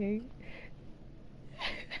saying?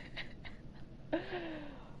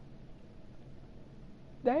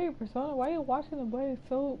 Dang, Persona, why are you watching the blade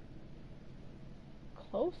so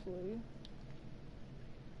closely?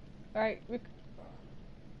 Alright,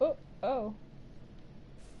 oh.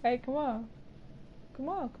 Hey, come on. Come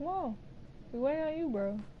on, come on. We waiting on you,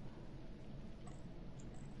 bro.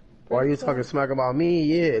 Why are you Press talking smack about me?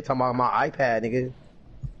 Yeah, talking about my iPad, nigga.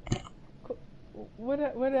 what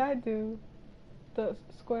did I do? The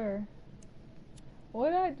square. What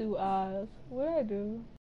did I do, Oz? What did I do?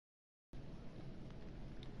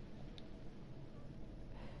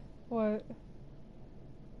 What?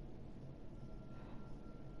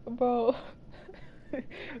 Bro,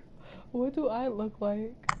 what do I look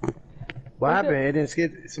like? What What happened? the? It didn't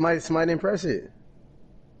skip. Somebody didn't press it.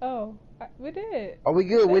 Oh, we did. Are we The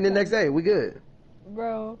good? We in the next second. day. We good.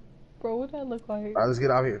 Bro, what do I look like? All right, let's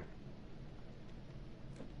get out here.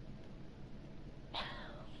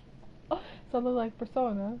 So I look like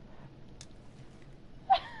Persona.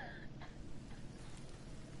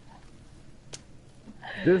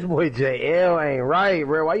 This boy JL ain't right,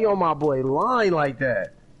 bro. Why you on my boy line like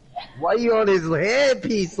that? Why you on his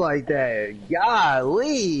headpiece like that?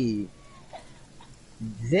 Golly.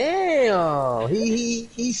 Damn.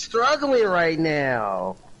 He's struggling right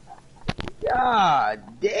now. God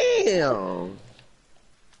damn.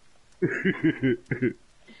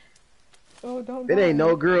 Oh, don't It ain't die.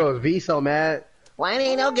 no girls. V so mad. Why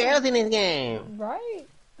ain't no girls in this game? Right?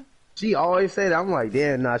 She always say that. I'm like,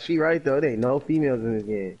 damn, nah, she right though. There ain't no females in this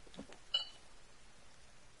game.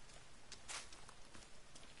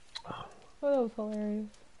 Oh, that was hilarious.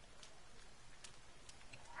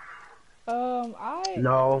 I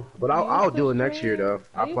No, but used I'll to do it next year stream. though.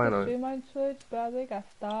 I I used to plan on it. stream on Twitch, but I think I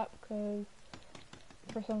stopped because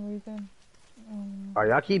for some reason. All right,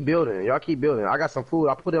 y'all keep building. Y'all keep building. I got some food.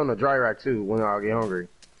 I'll put it on the dry rack too when I get hungry.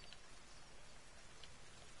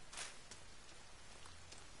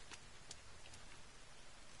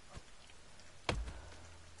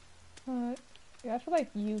 Yeah, I feel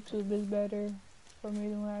like YouTube is better for me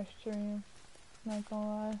than when I stream. Not gonna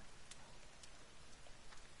lie.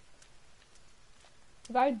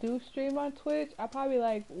 If I do stream on Twitch, I probably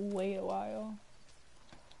like wait a while.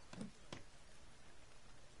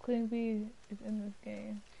 Queen Bee is in this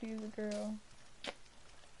game. She's a girl.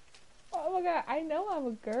 Oh my god, I know I'm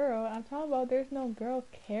a girl. I'm talking about there's no girl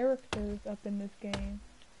characters up in this game.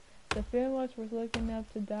 The Finwatch was looking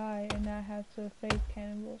up to die and not have to face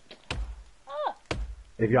cannibals. Ah!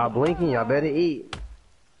 If y'all blinking, y'all better eat.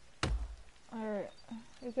 Alright.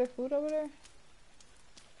 Is there food over there?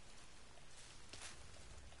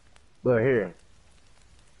 Look here.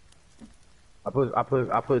 I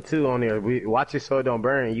put two on there. Watch it so it don't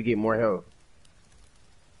burn. You get more health.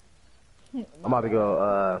 I'm about to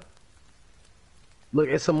go. Look,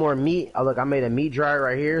 it's some more meat. Oh, look, I made a meat dryer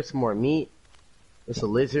right here. Some more meat. It's a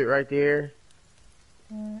lizard right there.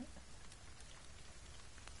 Alright.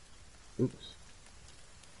 Oops.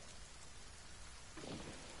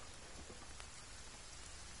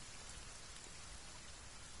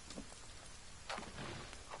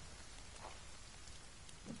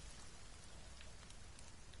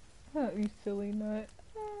 You silly nut.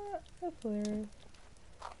 That's hilarious.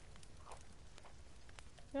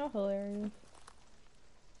 You're hilarious.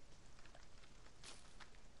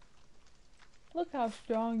 Look how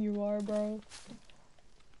strong you are, bro.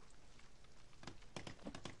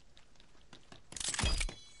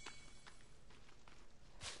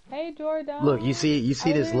 Hey Jordan. Look, you see I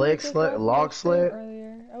this literally just watched your log stream sled.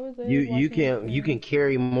 earlier. I was You literally watching your you stream. can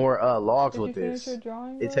carry more logs Did you with finish your this.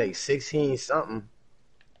 drawing, It bro? takes 16 something.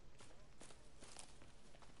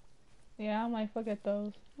 Yeah, I might forget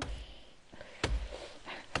those.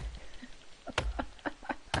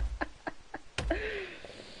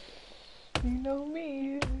 You know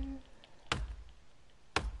me.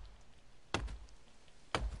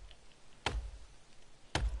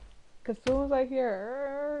 Cause soon as I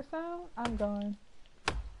hear sound, I'm gone.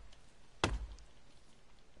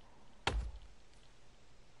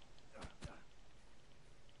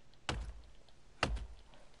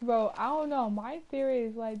 Bro, I don't know. My theory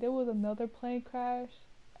is like there was another plane crash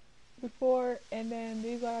before, and then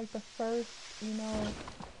these are like the first, you know,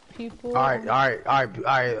 people. All right, all right, all right,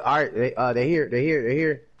 all right, all right. They here, they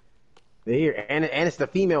here, and it's the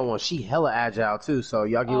female one. She hella agile too. So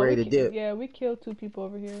y'all get Oh, ready to dip. yeah, we killed 2 people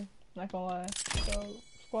over here. Not gonna lie. So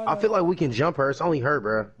squad I up. feel like we can jump her. It's only her,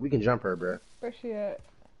 bro. We can jump her, bro. Where's she at?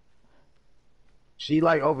 She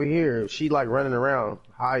like over here. She like running around,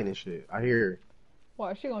 hiding and shit. I hear her.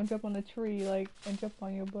 Wow, she gonna jump on the tree like and jump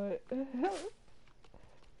on your butt.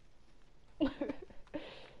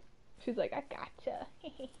 She's like, I gotcha.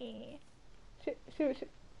 Shoot.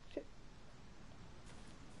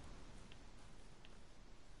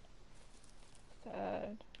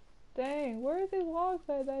 Sad. Dang, where is these logs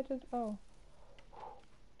at? That just oh.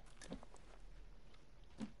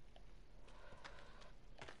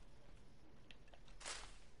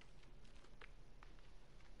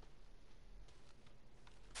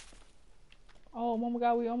 Oh my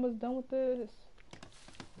god, we almost done with this.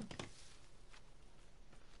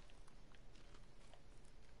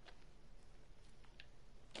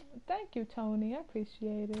 Thank you, Tony. I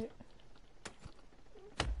appreciate it.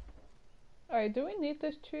 Alright, do we need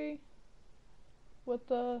this tree? With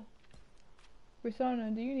the... Persona,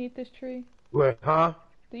 do you need this tree? What, huh?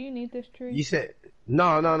 Do you need this tree? You said,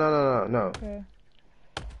 no. Okay.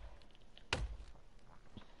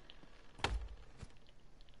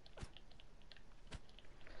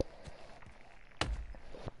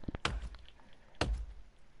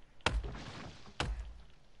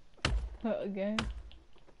 Again.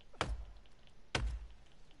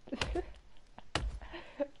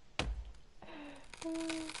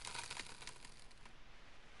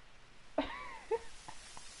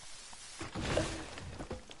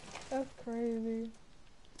 That's crazy.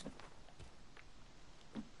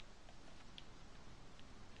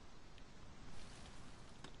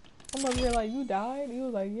 I'm over here like, you died? He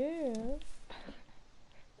was like, yeah.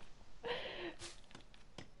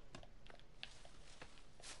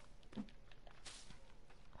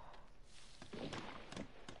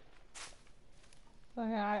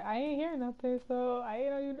 Like, I ain't hear nothing, so I ain't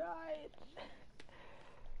know you died.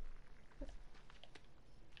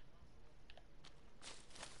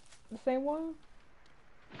 The same one?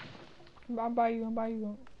 I'll buy you.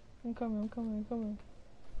 I'm coming.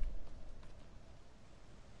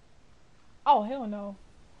 Oh, hell no.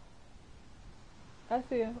 I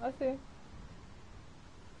see him.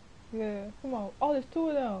 Yeah, come on. Oh, there's two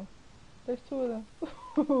of them.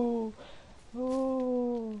 Ooh.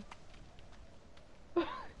 Ooh.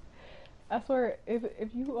 I swear, if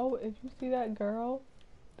you see that girl,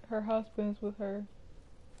 her husband's with her.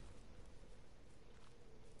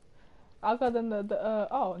 I'll call them the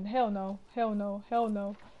oh, hell no. Hell no.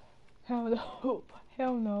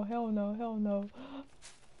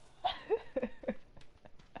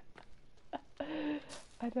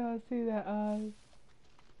 I don't see that.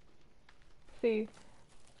 See,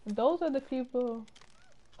 those are the people.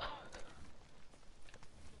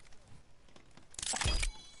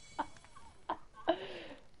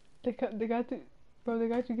 They got to, bro. They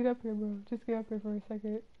got you get up here, bro. Just get up here for a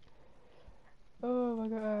second. Oh my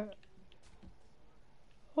god.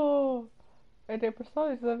 Oh, and their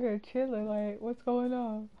persona is up here chilling. Like, what's going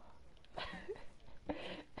on?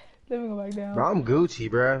 Let me go back down. Bro, I'm Gucci,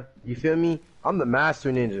 bro. You feel me? I'm the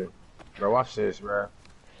master ninja. Bro, watch this, bro.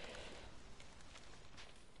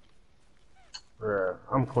 Bro,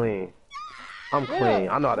 I'm clean. I'm clean.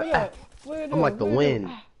 I know how to act. I'm like the wind.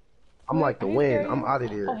 I'm like the wind. I'm out of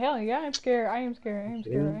there. Oh hell yeah, I am scared. I am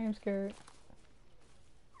scared.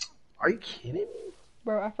 Are you kidding me?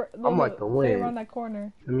 Bro, I'm like the wind. Stay around that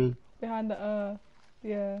corner. I mean, behind the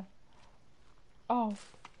yeah. Oh.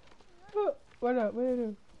 What up? What did I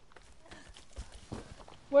do?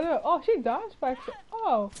 What up? Oh, she dodged back.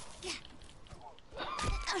 Oh.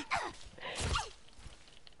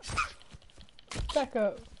 Back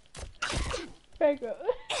up. Back up.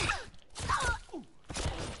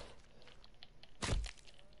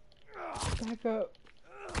 Back up.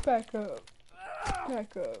 Back up.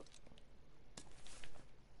 Back up.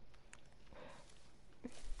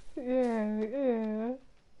 Yeah.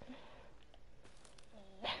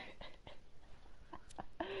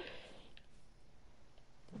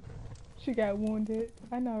 She got wounded.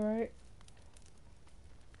 I know, right?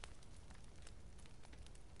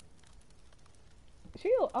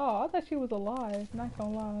 Oh, I thought she was alive. Not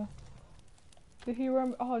gonna lie. Did he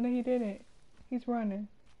run? Oh, no, he didn't. He's running.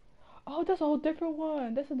 Oh, that's a whole different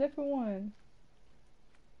one. That's a different one.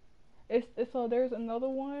 It's so there's another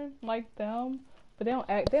one like them, but they don't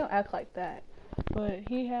act like that. But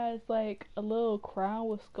he has like a little crown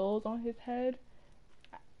with skulls on his head.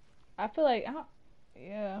 I feel like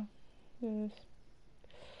yeah. Yes.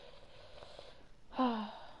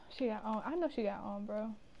 She got on. I know she got on,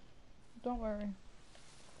 bro. Don't worry.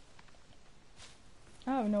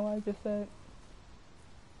 I don't even know what I just said.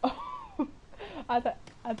 Oh, I thought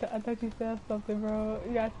you said something, bro.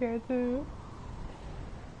 You got scared too.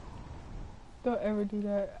 Don't ever do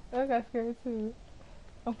that. I got scared too.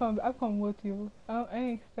 I'm coming with you. I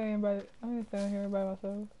ain't staying here by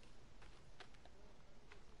myself.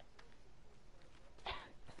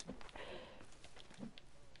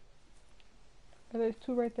 Oh, there's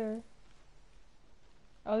two right there.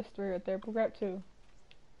 Oh, there's three right there. But grab two.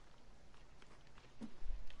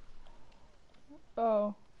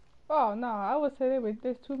 Oh. Oh, no. I would say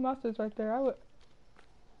there's two monsters right there. I would...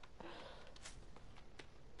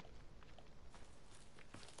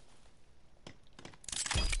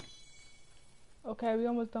 Okay, we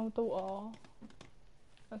almost done with the wall.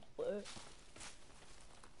 That's lit.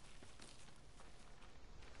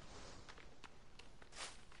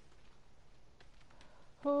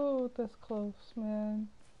 Oh, that's close, man.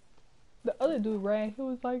 The other other dude ran. He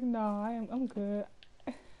was like, "Nah, I'm good."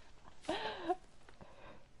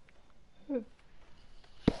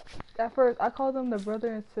 At first, I called them the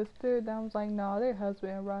brother and sister. Then I was like, "Nah, they're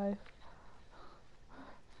husband and wife."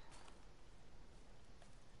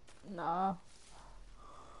 Nah,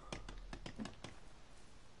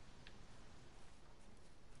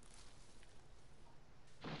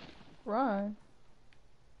 run.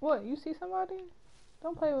 What? You see somebody?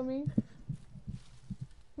 Don't play with me.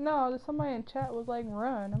 No, somebody in chat was like,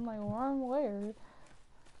 "Run." I'm like, "Run where?"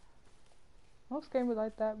 Don't scare me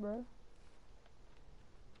like that, bro.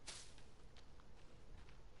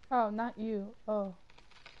 Oh, not you. Oh,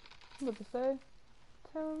 I'm about to say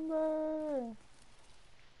timber.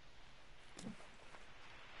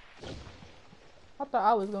 I thought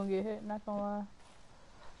I was gonna get hit. Not gonna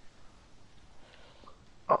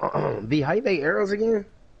V, how you make arrows again?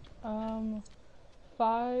 lie.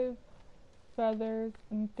 5 feathers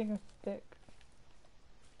and I think a stick.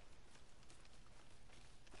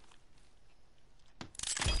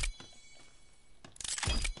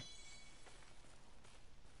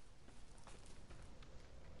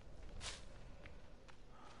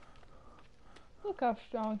 Look how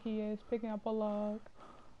strong he is picking up a log.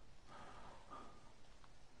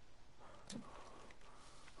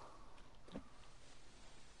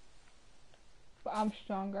 But I'm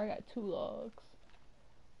stronger. I got 2 logs.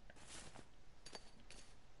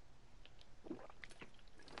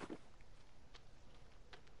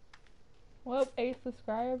 Well, 8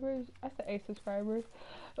 subscribers. I said 8 subscribers.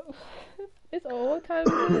 It's what time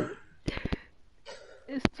is it?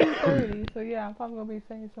 It's 2:30. So yeah, I'm probably gonna be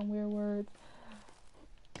saying some weird words.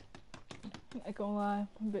 I'm not gonna lie,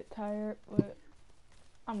 I'm a bit tired, but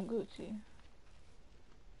I'm Gucci.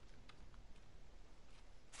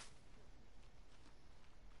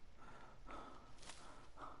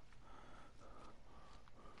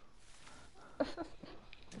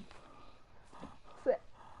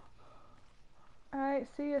 Alright,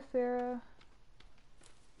 see ya, Sarah.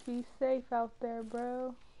 Be safe out there,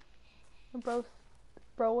 bro.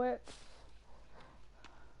 Broettes.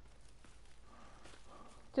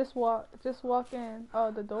 Just walk in.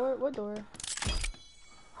 Oh, the door? What door?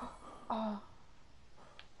 Oh.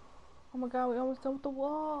 Oh my god, we almost done with the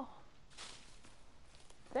wall.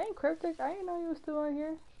 Dang, Cryptic, I didn't know you was still in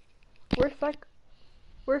here.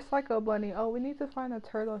 Where's Psycho Bunny? Oh, we need to find a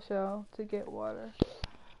turtle shell to get water.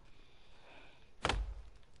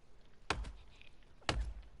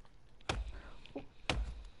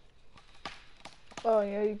 Oh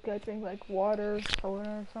yeah, you gotta drink like water, soda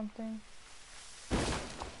or something.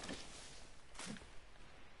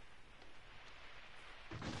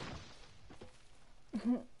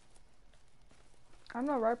 I'm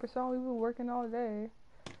not right, percent. We've been working all day.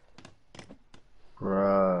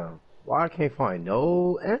 Bruh. Why I can't find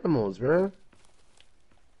no animals, bruh?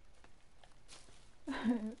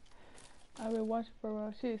 I've been watching for a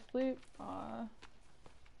while. She asleep.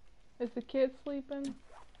 Is the kid sleeping?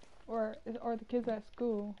 Or the kids at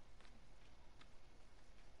school?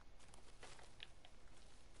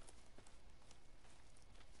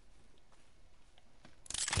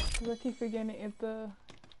 Cause I keep forgetting if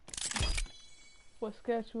what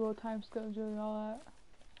schedule, time schedule, and all that.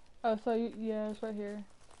 Oh, so yeah, it's right here.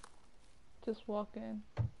 Just walk in.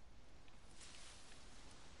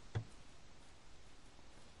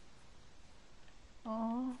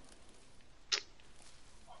 Aw.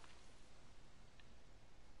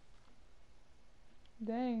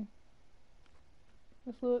 Dang.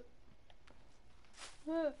 Let's look.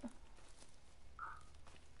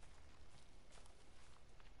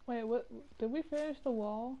 Wait, what? Did we finish the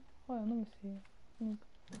wall? Hold on, let me see.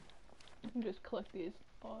 Let me just collect these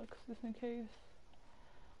logs just in case.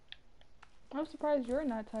 I'm surprised you're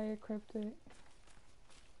not tired, Cryptic.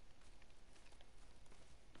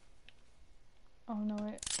 Oh no,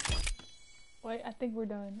 wait. Wait, I think we're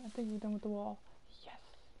done. I think we're done with the wall. Yes!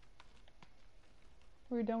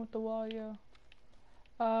 We're done with the wall, yo.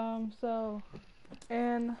 So,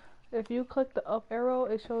 and if you click the up arrow,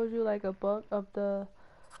 it shows you like a book of the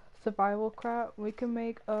survival crap. We can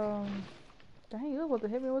make, dang, you was about to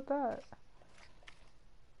hit me with that.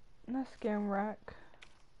 Not scam rack.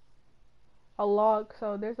 A log,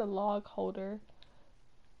 so there's a log holder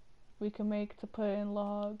we can make to put in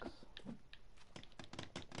logs.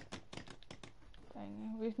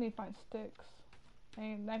 Dang, we just need to find sticks.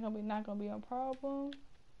 Ain't that gonna be not gonna be a problem.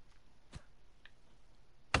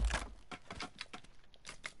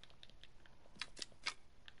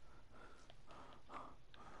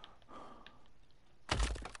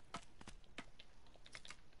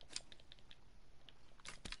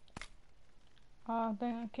 Oh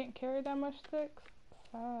dang, I can't carry that much sticks.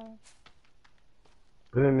 Sad.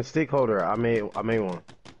 Put it in the stick holder. I made one.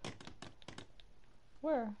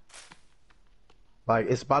 Where? Like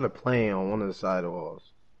it's by the plane on one of the side walls.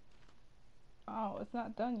 Oh, it's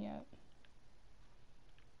not done yet.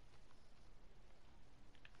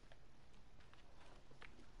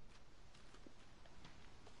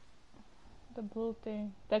 The blue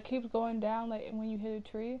thing that keeps going down, like when you hit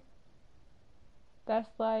a tree. That's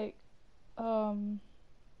like, um,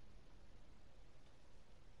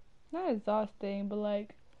 not exhausting, but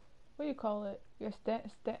like, what do you call it? Your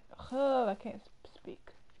I can't speak.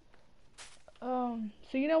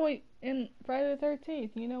 So you know what, in Friday the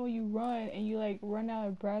 13th, you know when you run and you like run out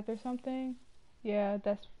of breath or something? Yeah,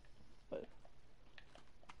 that's what.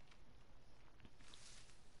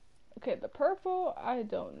 Okay, the purple, I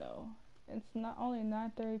don't know. It's not only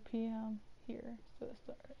 9:30 p.m. here, so it's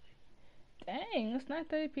not. Dang, it's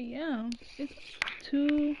 9:30 p.m. It's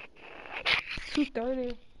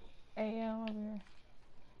 2:30 a.m. over here.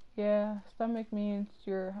 Yeah, stomach means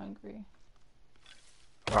you're hungry.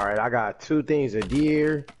 All right, I got two things a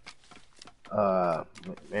deer. Uh,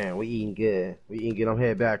 man, we eating good. We eating good. I'm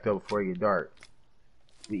heading back though before it get dark.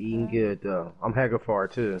 We eating Okay. good though. I'm hecka far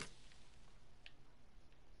too.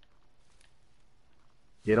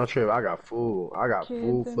 Yeah, don't trip. I got food. I got Kids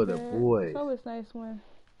food in for the bed. It's boys. always nice when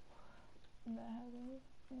that happens.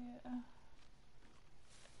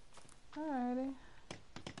 Yeah. Alrighty.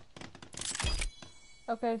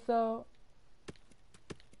 Okay, so.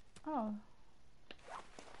 Oh.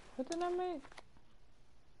 What did I make?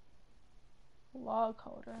 Log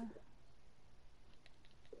holder.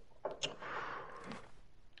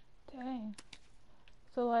 Dang.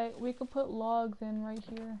 So, like, we could put logs in right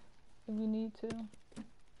here if we need to.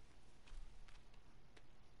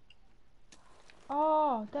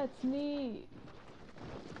 Oh, that's neat.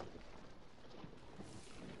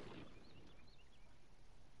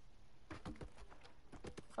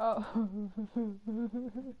 Oh.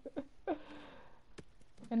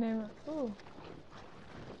 And then, ooh,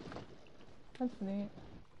 that's neat.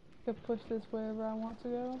 Could push this wherever I want to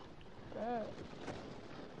go. Bet.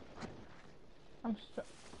 I'm strong.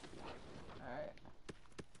 Alright.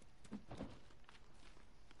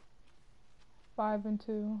 5 and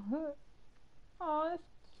 2. Aw, that's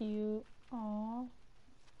cute. Aw.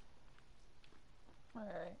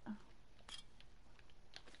 Alright.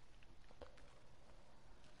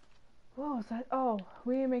 What was that? Oh,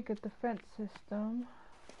 we need to make a defense system.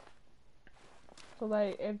 So,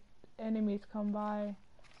 like, if enemies come by.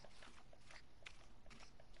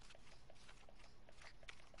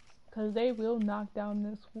 Because they will knock down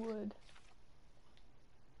this wood.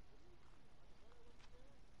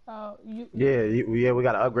 Oh, Yeah, we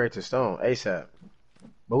gotta upgrade to stone ASAP.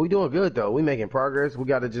 But we doing good though. We making progress. We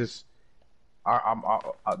gotta just.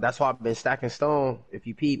 That's why I've been stacking stone. If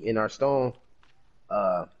you peep in our stone,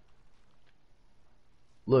 uh,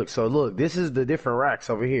 look. So look, this is the different racks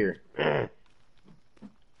over here.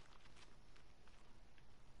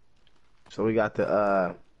 So we got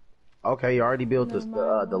the Okay, you already built never this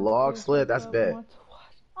mind. the 1, log 2, 3, sled. That's 4 bad. want to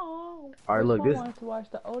watch. Oh, All right, which look one this. wanted to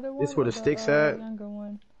watch? The older This one where or the the sticks at. younger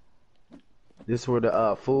one? This where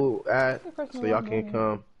the food at. You're pressing So the y'all wrong can button.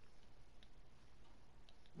 come.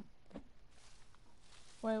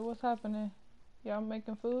 Wait, what's happening? Y'all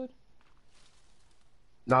making food?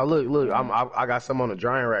 Now look. Alright. I got some on the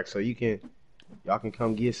drying rack, so y'all can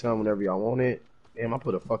come get some whenever y'all want it. Damn, I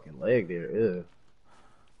put a fucking leg there. Ew.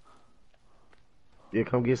 Yeah,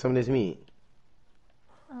 come get some of this meat.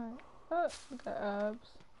 Alright. Oh, we got abs.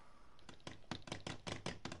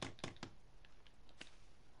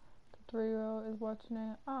 The 3-year-old is watching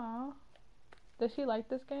it. Aw. Does she like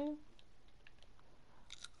this game?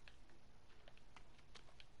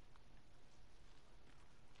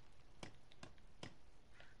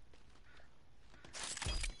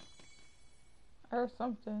 Or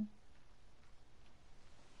something.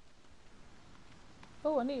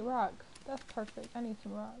 Oh, I need rocks. That's perfect. I need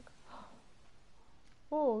some rocks.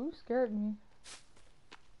 Oh, you scared me.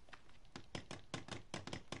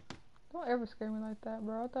 Don't ever scare me like that,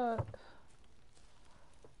 bro. I thought...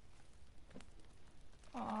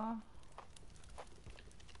 Aw.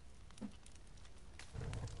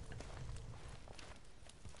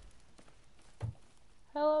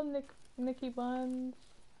 Hello, Nikki Buns.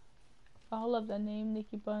 I love that name,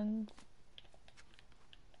 Nikki Buns.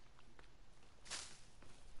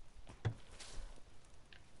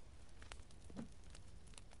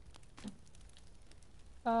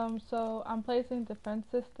 So I'm placing defense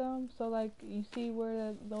system. So like, you see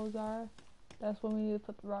where those are? That's where we need to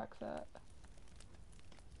put the rocks at.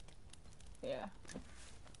 Yeah.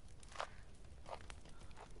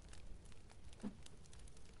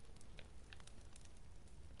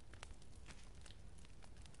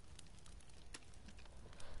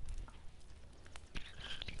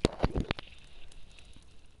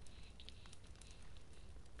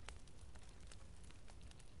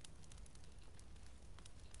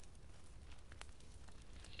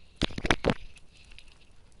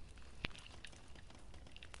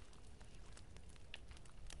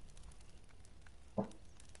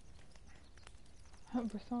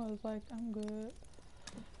 Persona's like, I'm good.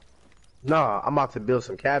 Nah, I'm about to build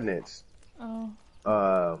some cabinets. Oh,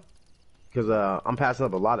 Uh, cause I'm passing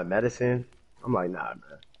up a lot of medicine. I'm like, nah, man.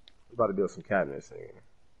 I'm about to build some cabinets. Nigga.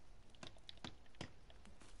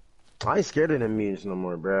 I ain't scared of them mutants no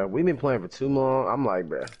more, bruh. We've been playing for too long. I'm like,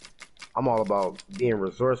 bruh. I'm all about being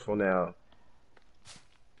resourceful now.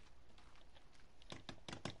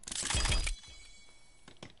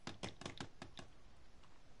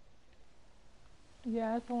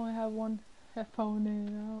 yeah, I just only have one headphone in.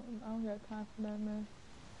 I don't got time for that mess.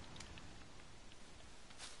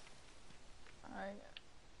 Alright.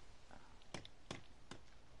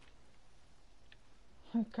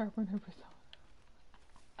 Carpenter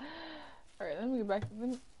Persona. Alright, let me get back to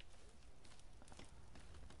them.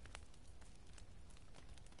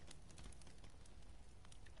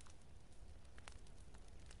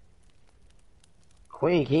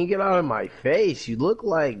 Queen, can you get out of my face? You look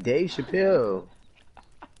like Dave Chappelle.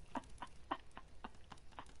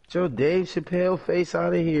 Get your Dave Chappelle face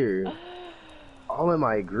out of here. All in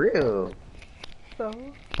my grill. So,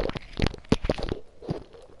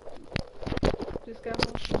 just got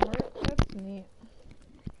home from work. That's neat.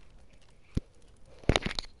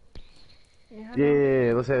 Yeah, I know.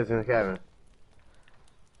 Yeah, let's head to the cabin.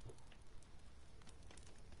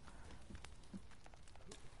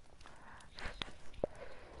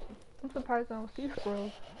 I'm surprised I don't see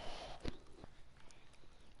squirrels.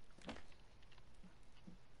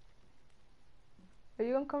 Are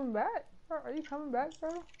you gonna come back? Are you coming back, bro?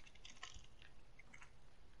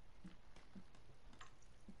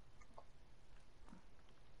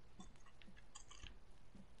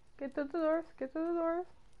 Get to the doors. Get to the doors.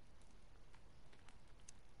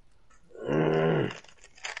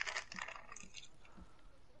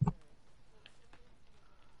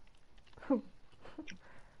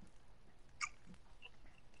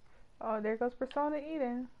 Oh, there goes Persona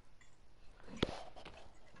eating.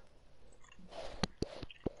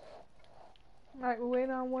 Alright, we're waiting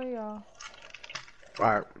on one of y'all.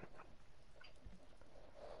 Alright.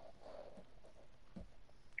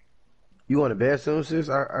 You going to bed soon, sis?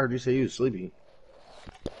 I heard you say you was sleepy.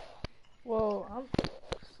 Whoa, I'm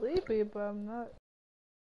sleepy, but I'm not.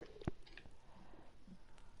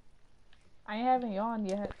 I haven't yawned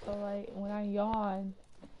yet, so like when I yawn,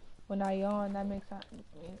 that means I'm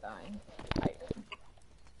tired.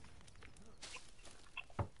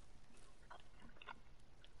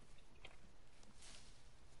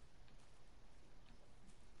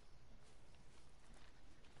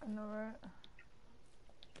 I know, right?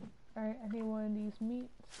 Alright, I need one of these meats.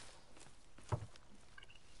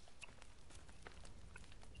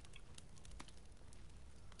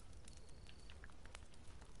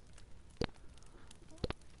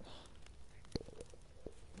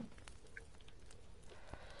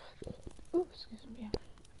 Ooh, excuse me.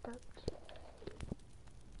 Burped.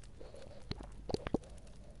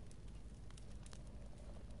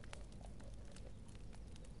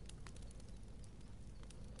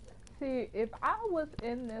 See, if I was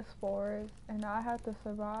in this forest and I had to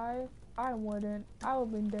survive, I wouldn't. I would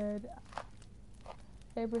have been dead.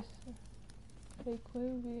 Hey, hey,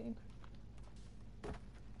 Queen Bee.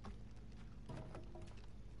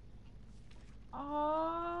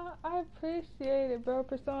 Aw, I appreciate it, bro.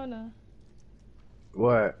 Persona.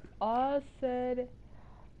 What? Oz said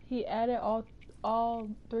he added all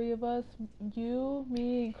three of us, you,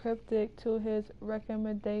 me, and Cryptic, to his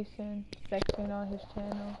recommendation section on his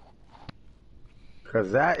channel.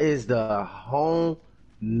 Cause that is the home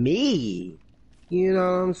me. You know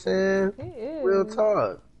what I'm saying? He Real is.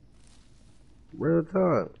 talk. Real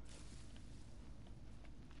talk.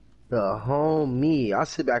 The home me. I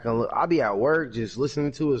sit back and look. I be at work just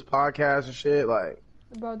listening to his podcast and shit. Like,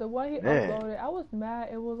 Bro, the one he man. uploaded, I was mad.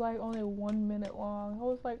 It was like only 1 minute long. I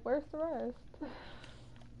was like, where's the rest?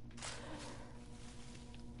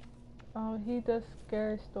 He does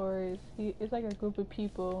scary stories. It's like a group of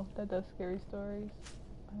people that does scary stories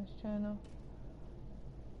on his channel.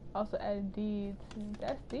 Also added deeds.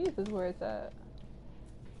 That's deeds is where it's at.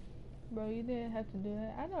 Bro, you didn't have to do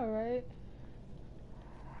that. I know, right?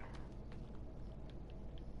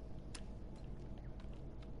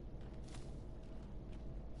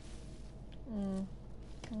 Mhm.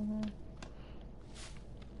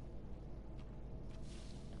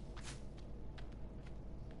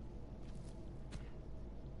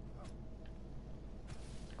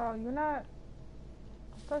 Oh, you're not.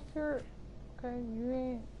 I thought you're. Okay, you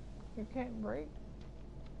ain't. You can't break.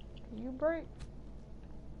 Can you break?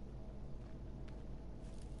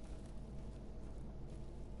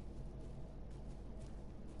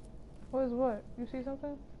 What is what? You see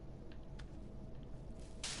something?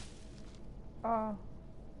 Oh.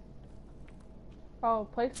 Oh,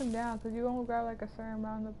 place them down, cause you only grab like a certain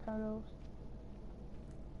amount of petals.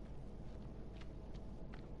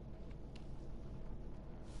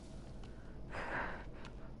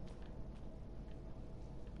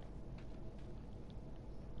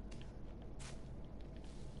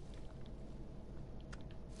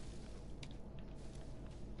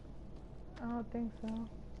 I don't think so.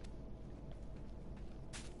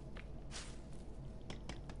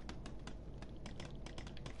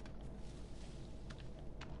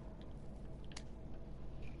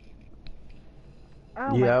 I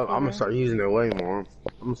don't like Yeah, I'm gonna Twitter. start using it way more. I'm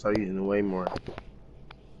gonna start using it way more.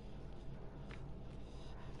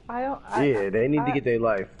 I don't. Yeah, they need to I get their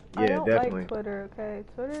life. I Yeah, don't like definitely. Twitter. Okay,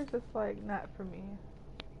 Twitter is just like not for me.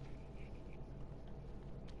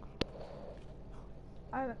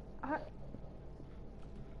 I I.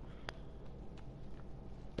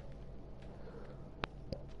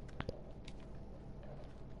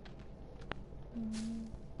 mm,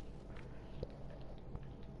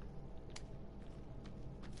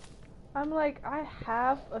 I'm like I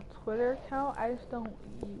have a Twitter account. I just don't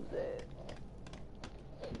use it.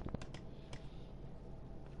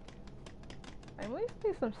 I at least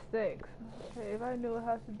need some sticks. Okay, if I knew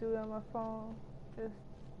how to do it on my phone, just.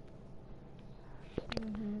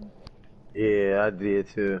 Mhm. Yeah, I did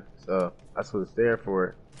too. So that's what it's there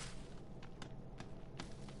for.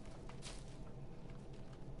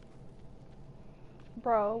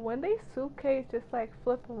 Bro, when they suitcase just like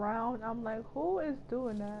flip around, I'm like, who is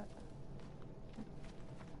doing that?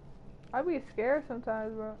 I be scared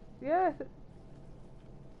sometimes, bro. Yes,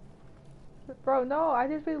 bro. No, I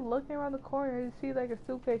just be looking around the corner and see like a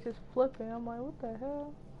suitcase just flipping. I'm like, what the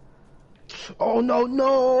hell? Oh no,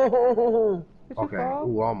 no. Did you Okay. fall?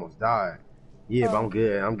 Ooh, I almost died. Yeah, but I'm Oh,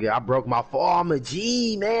 good. I'm good. I broke my fall. I'm a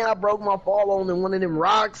G, man. I broke my fall on one of them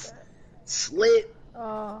rocks. Slit.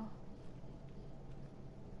 uh,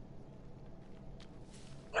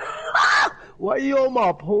 Why you on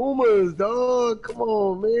my Pumas, dog? Come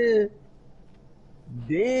on, man.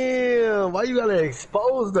 Damn. Why you gotta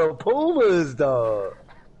expose the Pumas, dog?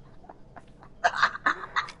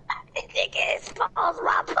 Nigga expose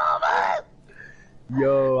my Pumas.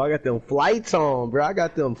 Yo, I got them flights on, bro. I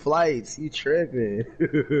got them flights. You tripping?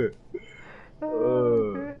 oh,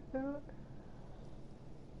 uh, good.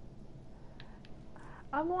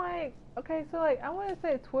 I'm like, okay, so like, I want to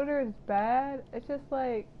say Twitter is bad. It's just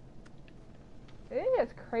like, it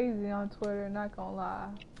gets crazy on Twitter. Not gonna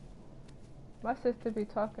lie, my sister be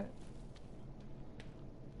talking.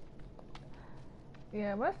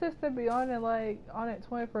 Yeah, my sister be on it like on it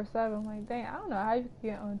 24/7. Like, dang, I don't know how you can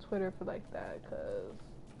get on Twitter for like that, cause.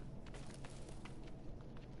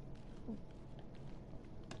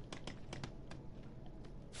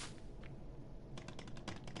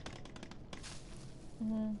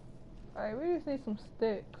 Mhm. Alright, we just need some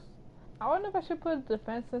sticks. I wonder if I should put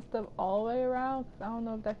defense system all the way around, cause I don't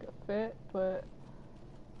know if that could fit, but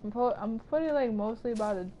I'm putting like mostly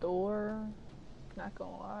by the door. Not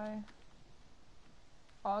gonna lie.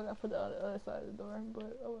 Oh, I gotta put the other side of the door,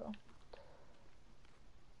 but oh well.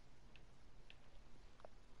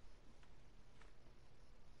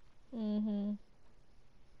 Mhm.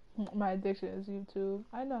 My addiction is YouTube.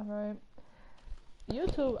 I know, right?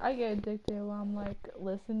 YouTube, I get addicted while I'm like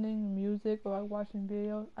listening to music or like watching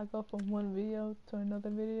videos. I go from one video to another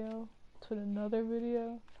video to another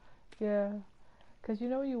video. Yeah, cause you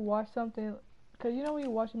know when you watch something, cause you know when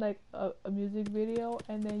you're watching like a music video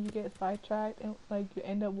and then you get sidetracked and like you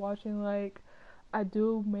end up watching like a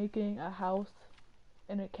dude making a house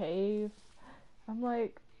in a cave. I'm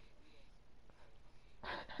like,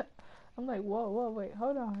 I'm like, whoa, wait,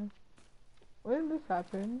 hold on, when did this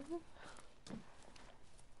happen?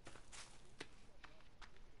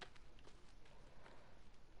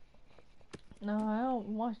 No, I don't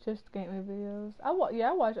watch just gaming videos. I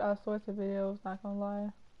watch all sorts of videos. Not gonna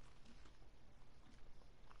lie.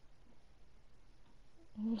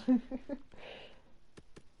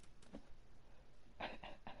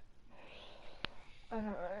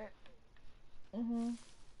 Alright. Mhm.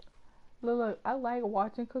 Look, I like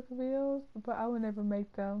watching cooking videos, but I would never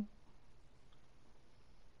make them.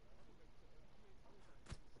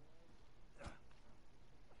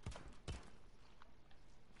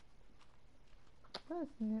 That's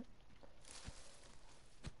it.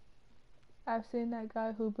 I've seen that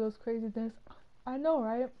guy who builds crazy things. I know,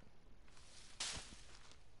 right?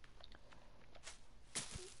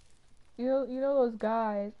 You know those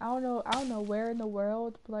guys. I don't know where in the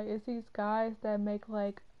world, but like it's these guys that make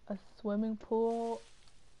like a swimming pool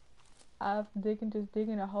out of just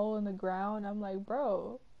digging a hole in the ground. I'm like,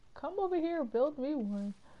 bro, come over here, build me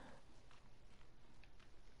one.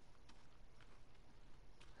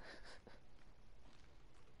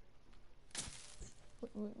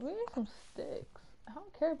 We need some sticks. I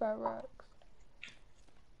don't care about rocks.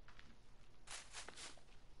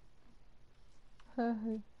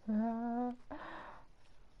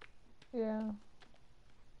 Yeah.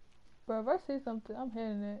 Bro, if I see something, I'm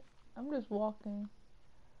hitting it. I'm just walking.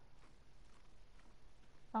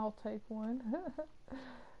 I'll take one.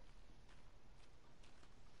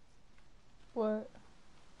 What?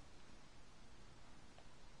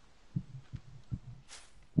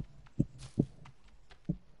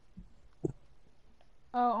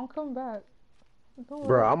 Oh, I'm coming back. Don't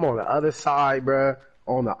Bro, worry. I'm on the other side, bro.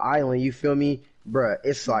 On the island, you feel me? Bruh,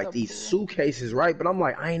 it's He's like a these pool. suitcases, right? But I'm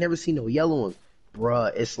like, I ain't never seen no yellow ones.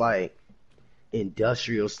 Bruh, it's like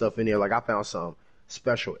industrial stuff in there. Like I found some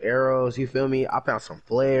special arrows, you feel me? I found some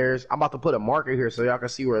flares. I'm about to put a marker here so y'all can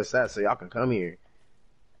see where it's at so y'all can come here.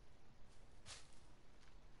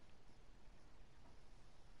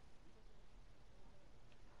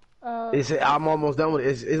 I'm almost done with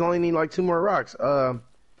it. It's only need like 2 more rocks. Go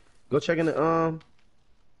check in the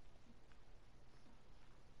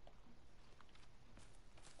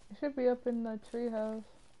It should be up in the treehouse.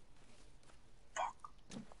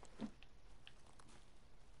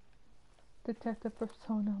 Detective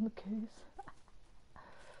persona on the case.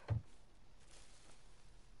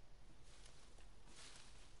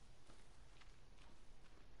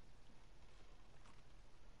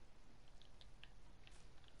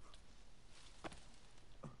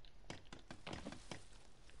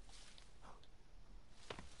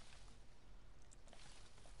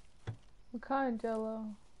 What kind of jello?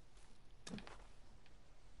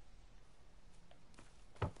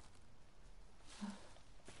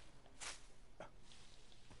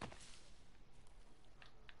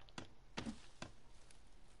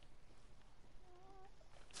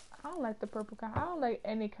 I don't like the purple kind. I don't like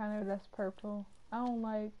any kind of that's purple. I don't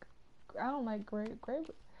like. I don't like grape. Grape.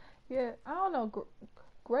 Yeah, I don't know.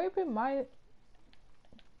 Grape in my.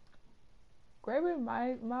 Grape in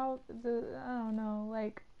my mouth. I don't know.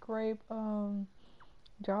 Like grape.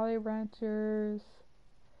 Jolly Ranchers.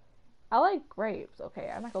 I like grapes.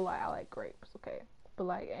 Okay, I'm not gonna lie. I like grapes. Okay, but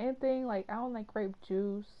like anything like I don't like grape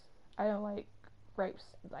juice. I don't like grapes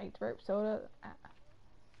like grape soda.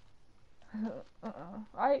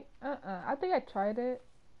 I think I tried it,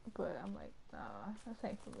 but I'm like, nah, this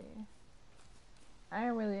ain't for me. I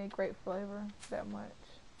ain't really a grape flavor that much.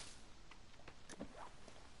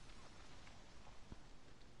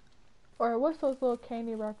 Or what's those little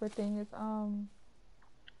candy wrapper things?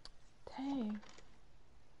 Dang,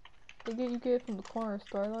 you get it from the corner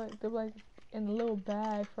store. Like they're like in a little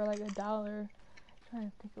bag for like $1. I'm trying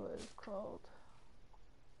to think of what it's called.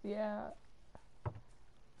 Yeah,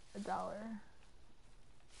 $1.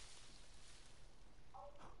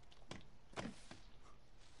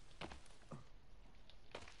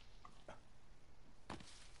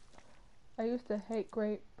 I used to hate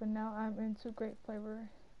grape, but now I'm into grape flavor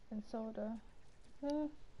and soda. Dang,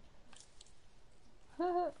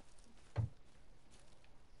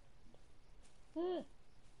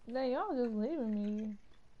 y'all just leaving me.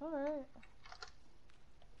 Alright.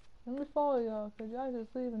 Let me follow y'all, cause y'all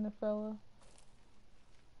just leaving the fella.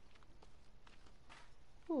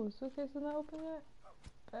 Ooh, suitcase is not open yet?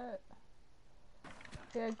 Bet.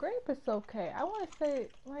 Yeah, grape is okay. I wanna say,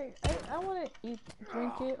 like, I wanna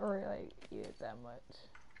drink it, or, like, eat it that much.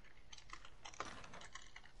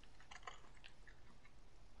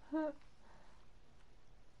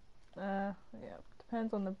 Yeah,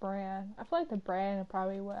 depends on the brand. I feel like the brand and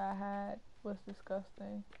probably what I had was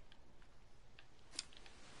disgusting.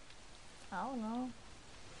 I don't know.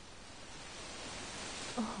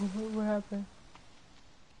 Oh, what happened?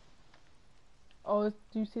 Oh,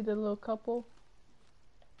 do you see the little couple?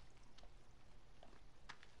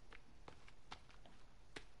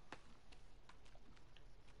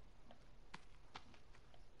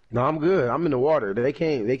 No, I'm good. I'm in the water. They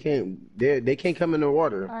can't come in the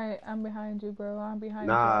water. Alright, I'm behind you, bro. I'm behind you.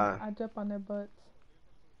 Nah. I jump on their butts.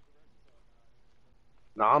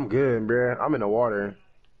 Nah, I'm good, bruh. I'm in the water.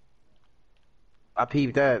 I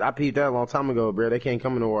peeped that. I peeped that a long time ago, bruh. They can't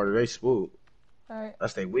come in the water. They spook. Alright.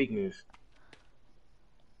 That's their weakness.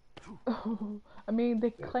 I mean, they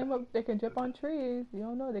claim up. They can jump on trees. You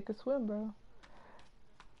don't know. They can swim, bro.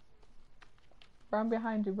 Bro, I'm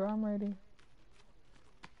behind you, bro. I'm ready.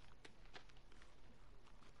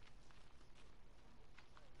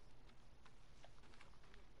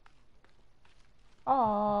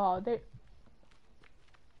 Oh, they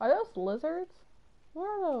are those lizards? What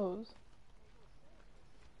are those?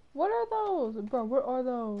 What are those, bro? What are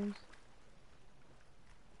those?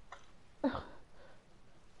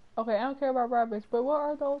 Okay, I don't care about rabbits, but what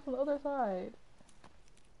are those on the other side?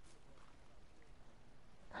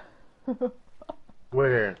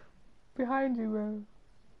 Where? Behind you, bro.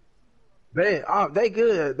 They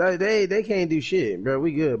good. They can't do shit, bro.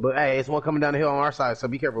 We good. But hey, it's one coming down the hill on our side, so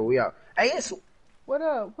be careful. We out. Hey, it's. What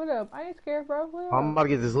up? What up? I ain't scared, bro. What I'm up? about to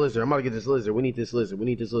get this lizard. I'm about to get this lizard. We need this lizard. We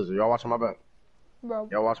need this lizard. Y'all watching my back. Bro.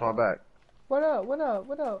 Y'all watch my back. What up? What up?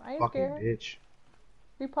 What up? I ain't Fucking scared. bitch.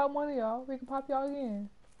 We pop one of y'all. We can pop y'all again.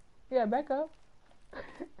 Yeah, back up.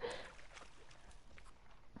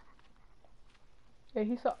 Yeah,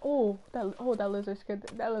 he saw. That lizard scared.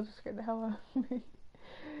 That lizard scared the hell out of me.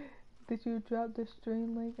 Did you drop the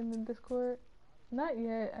stream link in the Discord? Not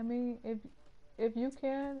yet. I mean, if you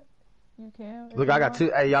can, you can. If Look, you I got want.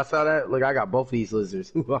 two. Hey, y'all saw that? Look, I got both of these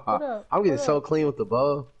lizards. What up? I'm getting What so up? clean with the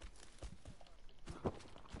bow.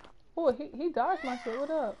 Oh, he dodged my shit. What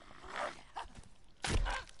up?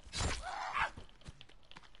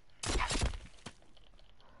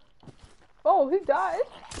 Oh, he died.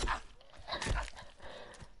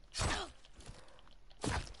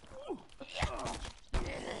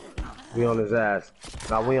 We on his ass.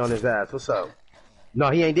 Nah, we on his ass. What's up? No,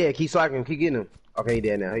 he ain't dead. Keep striking him. Keep getting him. Okay, he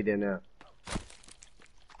dead now. He dead now.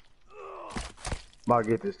 About to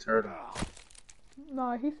get this turtle.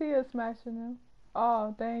 No, he see us smashing him.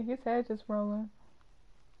 Oh, dang, his head just rolling.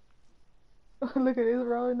 Look at it,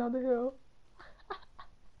 rolling on the hill.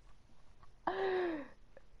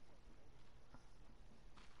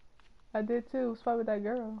 I did too. It's probably that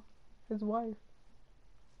girl, his wife.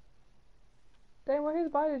 Dang, where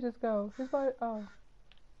his body just go? His body. Oh.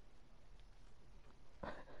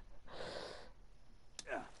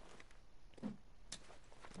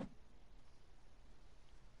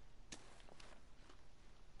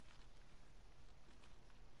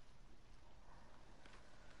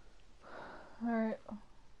 All right.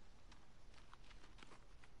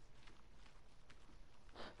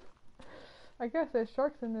 I guess there's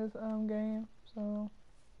sharks in this game, so.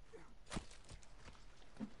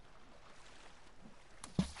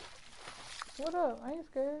 What up? I ain't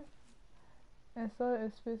scared. And soda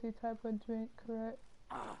is fizzy type of drink, correct?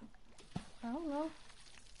 I don't know.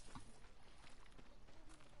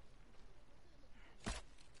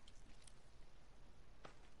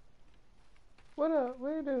 What up?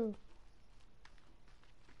 What you do?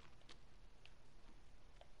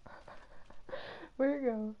 Where you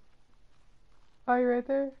go? Oh, you right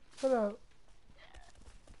there? What up?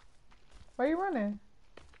 Why you running?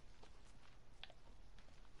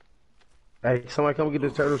 Hey, somebody come get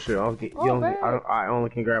this turtle shit. I only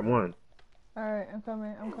can grab one. Alright, I'm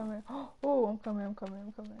coming. Oh, I'm coming.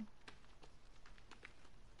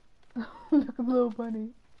 Look at the little bunny.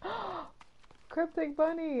 Cryptic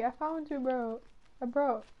bunny! I found you, bro.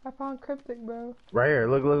 I found Cryptic, bro. Right here.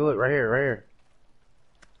 Look. Right here.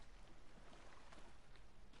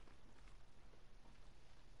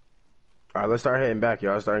 All right, let's start heading back,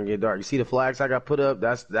 y'all. It's starting to get dark. You see the flags I got put up?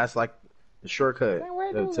 That's like the shortcut Dang,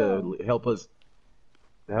 where to, you go? to help us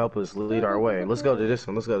lead Where our you way. Let's go to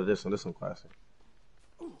disappear? this one. This one classic.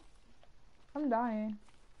 I'm dying.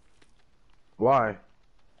 Why?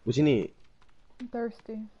 What you need? I'm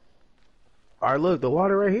thirsty. All right, look, the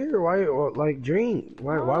water right here. Why, like, drink?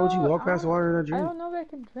 Why would you walk past the water and not I drink? don't know if I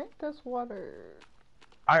can drink this water.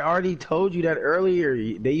 I already told you that earlier.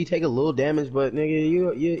 That you take a little damage, but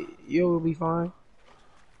nigga, you'll be fine.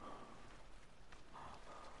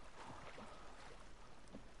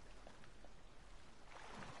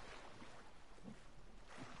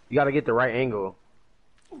 You gotta get the right angle.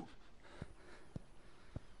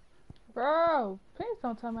 Bro, please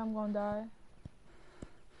don't tell me I'm gonna die.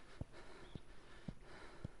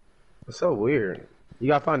 It's so weird. You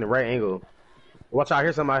gotta find the right angle. Watch out,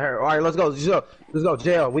 here's somebody here. All right, let's go. Let's go.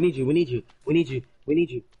 Jail. We need you.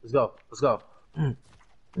 Let's go.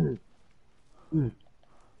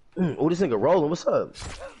 Oh, this nigga rolling. What's up?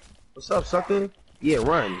 What's up, sucker? Yeah,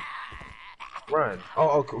 run.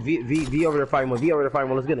 Oh, V over there fighting one.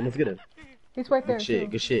 Let's get him. He's right there,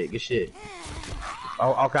 Good too. shit.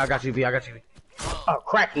 Oh, okay, I got you, V. Oh,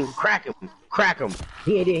 crack him.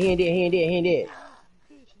 He ain't dead.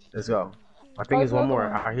 Let's go. I think it's one more.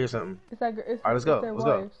 I hear something. All right, let's go.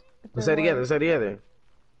 Let's stay together.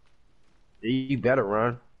 You better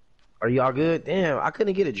run. Are y'all good? Damn, I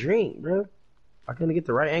couldn't get a drink, bro. I couldn't get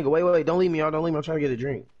the right angle. Wait. Don't leave me, y'all. I'm trying to get a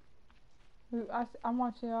drink. I'm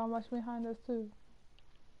watching y'all. I'm watching behind us, too.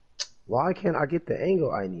 Why can't I get the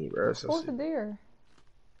angle I need, bro? Who's the deer?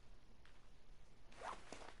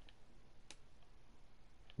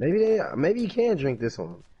 Maybe you can drink this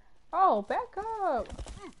one. Oh, back up.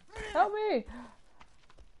 Help me.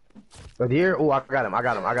 The deer? Oh, I got him.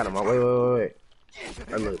 Wait.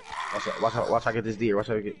 Hey, look. Watch I get this deer.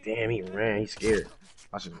 Damn, he ran. He's scared.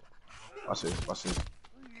 Watch this.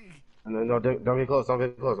 No, no, don't get close. Don't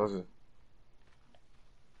get close.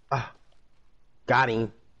 Ah, got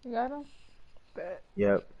him. You got him? Bet.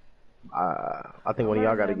 Yep. I think I'm one of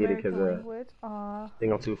y'all learning got the to get it because American language. Aw. I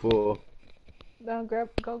think I'm too full. Go grab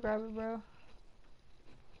it, bro.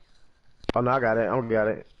 Oh no, I got it. I got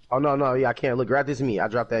it. Oh no, no, yeah, I can't. Look, grab this meat. I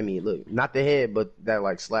dropped that meat. Look, not the head, but that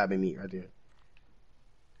like slabbing meat right there.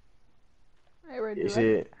 Hey, ready You to see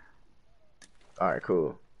wreck it. it? All right,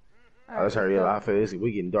 cool. Alright, Let's let's hurry up. go. I feel this.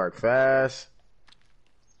 We getting dark fast.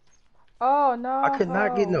 Oh, I could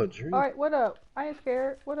not get no no. drink. Alright, what up? I ain't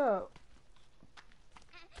scared. What up?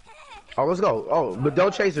 Oh, let's go. Oh, but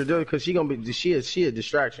don't chase her, dude, because she a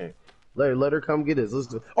distraction. Let her come get us. Let's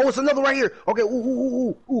do. Oh, it's another right here. Okay. Ooh, ooh,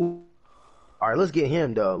 ooh, ooh, ooh. All right, let's get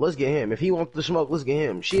him, though. Let's get him. If he wants the smoke, let's get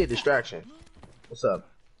him. She a distraction. What's up?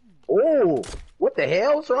 Oh, what the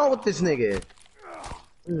hell's wrong with this nigga?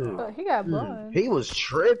 He got buns. He was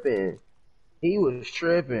tripping. He was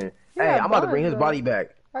tripping. He Hey, had I'm about to bring buns, his though. body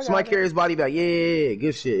back. I Somebody got carry it. his body back. Yeah.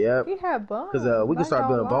 Good shit, yep. He had buns. Because we can Not start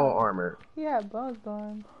gonna building bone lie. armor. He had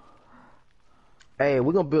buns. Hey,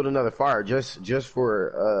 we're gonna build another fire just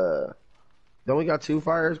for don't we got 2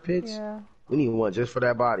 fires pits? Yeah. We need one just for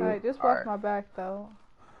that body. Alright, just watch Alright. my back, though.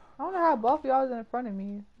 I don't know how both of y'all is in front of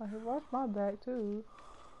me. Like, watch my back, too.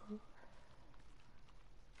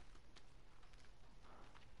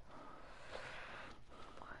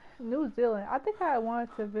 New Zealand. I think I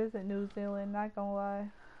wanted to visit New Zealand, not gonna lie.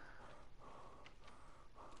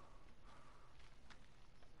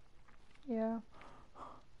 Yeah.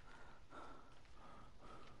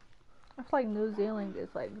 I feel like New Zealand is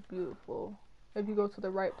like beautiful. If you go to the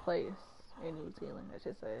right place in New Zealand, I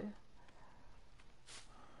should say.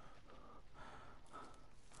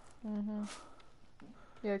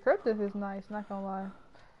 Yeah, Cryptic is nice, not gonna lie.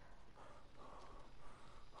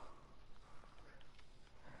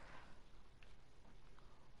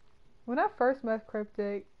 When I first met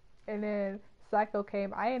Cryptic and then Psycho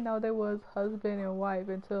came, I didn't know there was husband and wife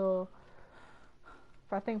until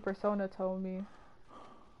I think Persona told me.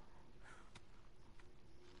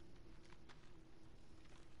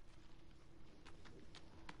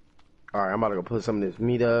 Alright, I'm about to go put some of this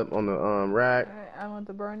meat up on the rack. Alright, I want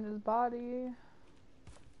to burn this body.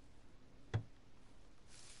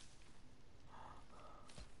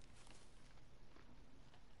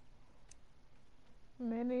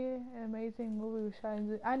 Many amazing movies shot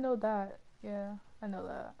in I know that. Yeah, I know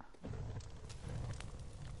that.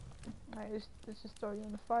 Alright, let's just throw you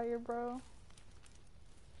in the fire, bro.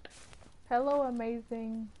 Hello,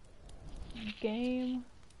 amazing game.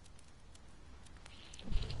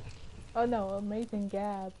 Oh no, amazing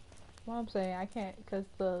Gab. What I'm saying, I can't because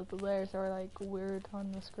the letters are like weird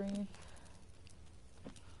on the screen.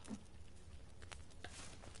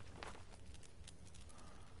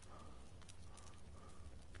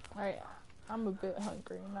 Alright, I'm a bit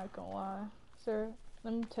hungry, I'm not gonna lie. Sir,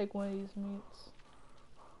 let me take one of these meats.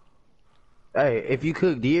 Hey, if you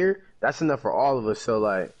cook deer, that's enough for all of us. So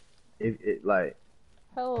like, if it like,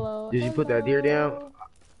 Hello, did you put that deer down? hello.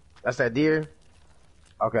 That's that deer.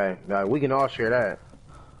 Okay, now we can all share that.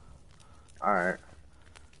 All right.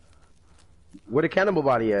 Where the cannibal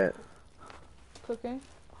body at? Cooking.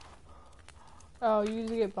 Oh, you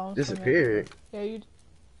usually get bones from it. Disappeared. Yeah, you.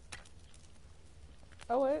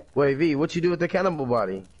 Oh wait, Wait, V, what you do with the cannibal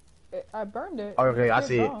body? I burned it. Oh, okay, You I get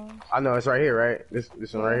see it. bones. I know it's right here, right? This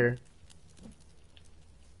one right here.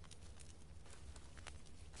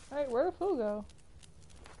 Hey, where'd the food go?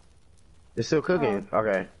 It's still cooking.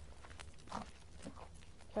 Okay.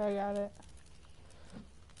 Okay, I got it.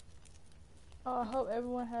 Oh, I hope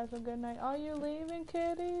everyone has a good night. Are you leaving,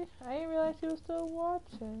 kitty? I didn't realize you were still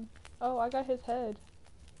watching. Oh, I got his head.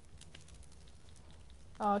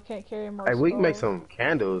 Oh, I can't carry more Hey, we can make skulls. some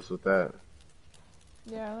candles with that.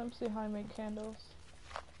 Yeah, let me see how I make candles.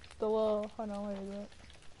 The little, hold on, wait a minute.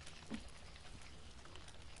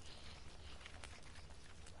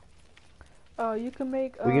 Oh, you can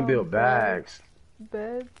make We can build bags.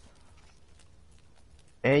 beds.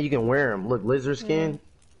 And you can wear them. Look, lizard skin.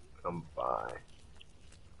 Come by.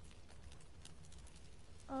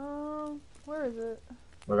 Where is it?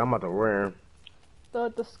 Look, I'm about to wear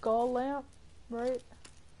them. The skull lamp, right?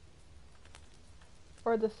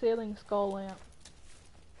 Or the ceiling skull lamp.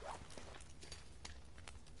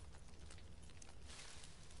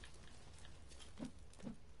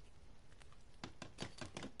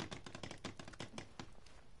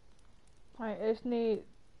 Alright, I just need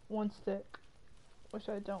one stick, which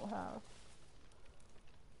I don't have.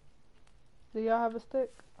 Do y'all have a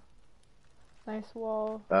stick? Nice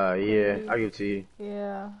wall. Yeah, I'll give it to you.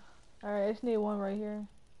 Yeah. Alright, I just need one right here.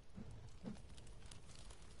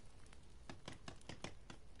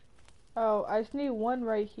 Oh, I just need one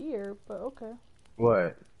right here, but okay.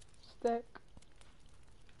 What? Stick.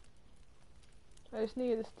 I just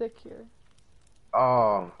need a stick here.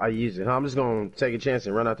 Oh, I use it. I'm just gonna take a chance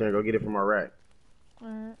and run out there and go get it from my rack.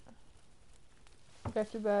 Alright.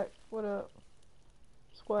 Got your back. What up?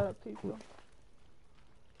 Squad up, people.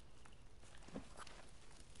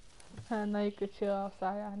 I know you could chill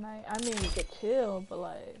outside at night. I mean, you could chill, but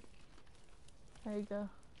like, there you go.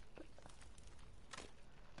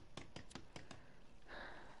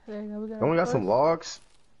 There you go. We got Don't our we got first some logs?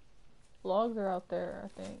 logs are out there,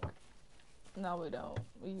 I think. No, we don't.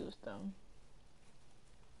 We used them.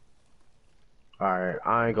 Alright,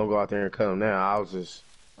 I ain't gonna go out there and cut them now. I was just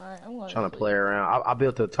Alright, I'm going trying to sleep. play around. I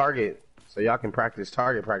built a target so y'all can practice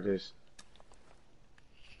target practice.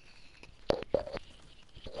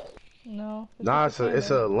 No. Nah, just a it's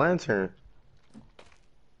camera. a lantern.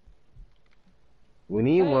 We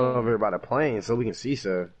need one Hey. over here by the plane so we can see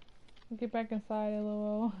stuff. Get back inside,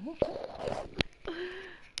 LOL.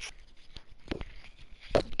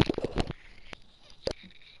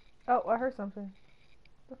 Oh, I heard something.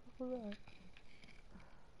 What the fuck was that?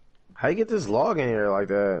 How you get this log in here like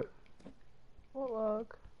that? What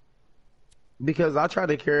log? Because I tried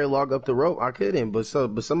to carry a log up the rope, I couldn't. But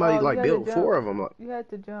somebody Oh, you like had to built jump. 4 of them. You had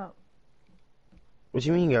to jump. What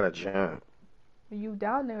you mean you gotta jump? You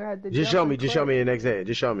down there had to jump. Just show me. and Just show click. me the next day.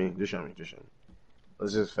 Just show me. Just show me. Just show me.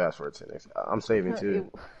 Let's just fast forward to the next. I'm saving too.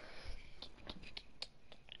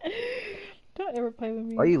 Don't ever play with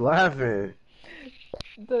me. Why you laughing?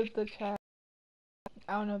 The chat.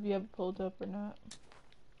 I don't know if you ever pulled up or not.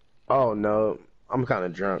 Oh no, I'm kind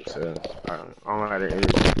of drunk, so I don't have the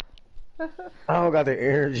energy. I don't got the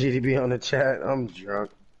energy to be on the chat. I'm drunk,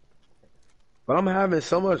 but I'm having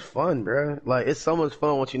so much fun, bruh. Like it's so much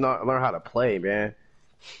fun once you learn how to play, man.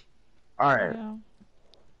 All right, Yeah.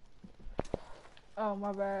 Oh,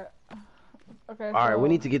 my bad. Okay, all right. so, We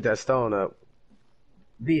need to get that stone up.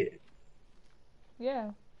 Be it.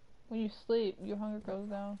 yeah. When you sleep, your hunger goes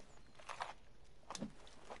down.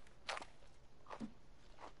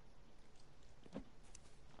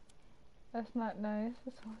 That's not nice.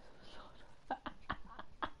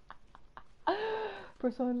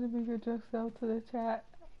 Persona to bring your drunk self to the chat.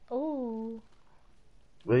 Ooh.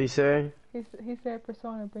 What do you say? He said,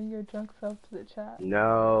 Persona, bring your drunk self to the chat.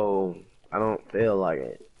 No, I don't feel like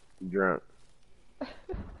it. Drunk.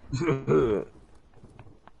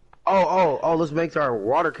 Oh, let's make our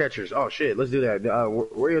water catchers. Oh shit, let's do that.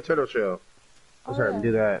 Where your turtle shell? Let's hurry up and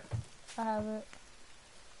do that. I have it.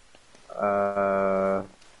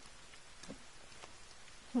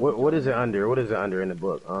 What is it under? What is it under in the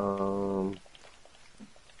book?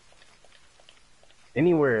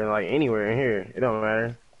 Anywhere, like anywhere in here. It don't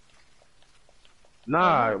matter.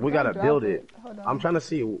 Nah, we gotta build it. Hold on. I'm trying to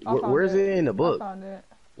see where is it in the book? I found it.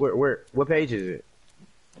 What page is it?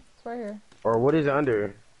 It's right here. Or what is it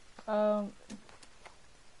under?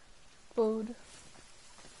 Food.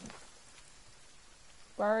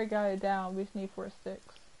 I already got it down. We just need 4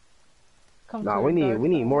 sticks. Nah, we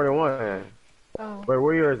need more than one. Oh. Wait,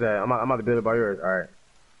 where yours at? I'm about to build it by yours. All right.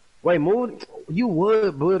 Wait, move. You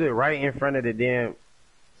would build it right in front of the damn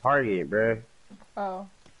target, bruh. Oh.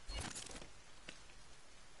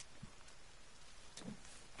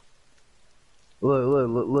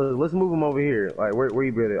 Look. Let's move them over here. Like, where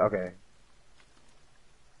you build it? Okay.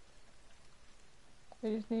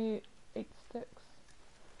 We just need 8 sticks.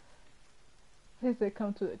 He said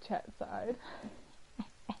come to the chat side.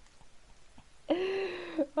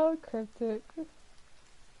 Oh, cryptic.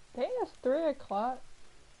 Dang, it's 3 o'clock.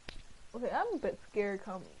 Okay, I'm a bit scared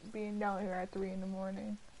being down here at 3 in the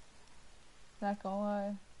morning. Not gonna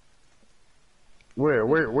lie.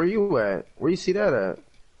 Where you at? Where you see that at?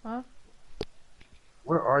 Huh?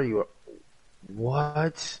 Where are you?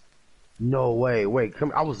 What? No way. Wait,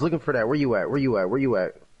 come. I was looking for that. Where you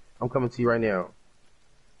at? I'm coming to you right now.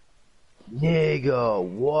 Nigga,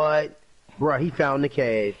 what? Bruh, he found the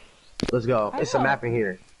cave. Let's go. It's a map in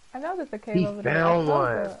here. I know there's a cave He over there. found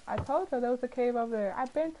one. I told her there was a cave over there.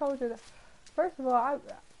 I've been told you that. First of all,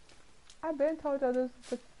 I've been told you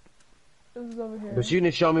this was over here. But you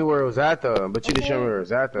didn't show me where it was at though.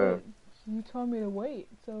 You told me to wait,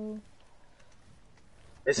 so.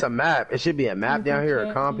 It's a map. It should be a map down here,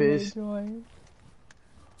 a compass.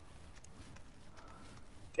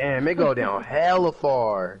 Damn, it go down hella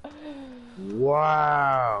far.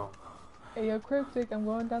 Wow. Hey, yo, Cryptic, I'm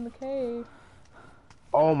going down the cave.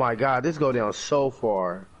 Oh my god, this go down so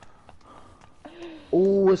far.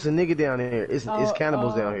 Ooh, it's a nigga down here. It's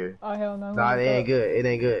cannibals down here. Oh, hell no. Nah, it ain't good. It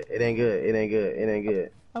ain't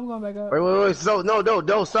good. I'm going back up. Wait. So, no,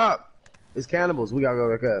 don't stop. It's cannibals. We gotta go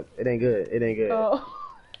back up. It ain't good. Oh.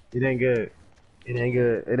 It ain't good. It ain't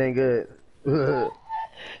good. It ain't good.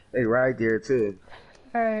 They right there too.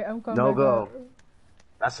 Alright, I'm coming No back up. go.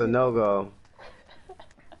 That's a no go.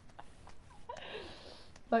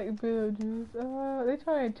 Like Beetlejuice. They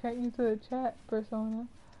try to check you to the chat, Persona.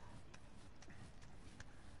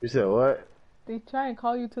 You said what? They try and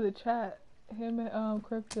call you to the chat. Him and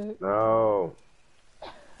Cryptic. No.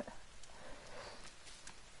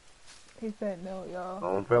 He said no, I y'all.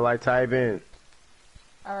 don't feel like typing.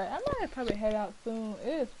 Alright, I'm gonna probably head out soon. It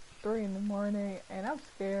is 3 in the morning, and I'm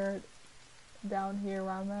scared down here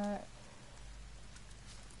where I'm at.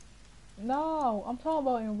 No, I'm talking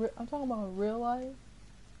about in real life.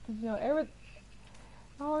 'Cause, you know, I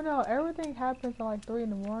don't know, everything happens at like 3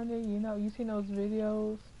 in the morning. You know, you seen those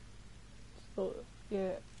videos. So,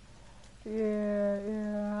 yeah.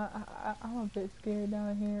 Yeah. I'm a bit scared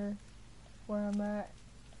down here where I'm at.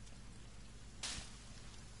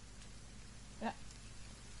 Yeah.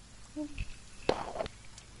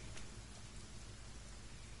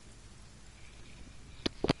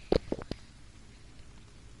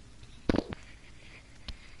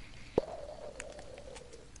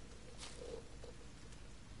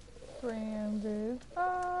 Ramses.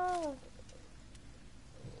 Ah.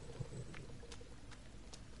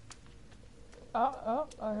 Oh,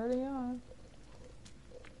 I heard a yawn.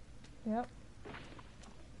 Yep.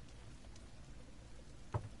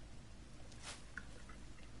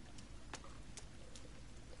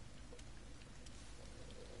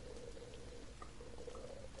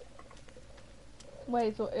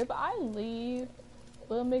 Wait, so if I leave,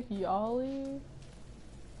 will it make y'all leave?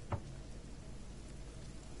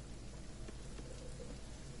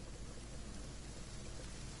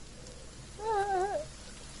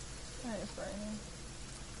 That ain't frightening.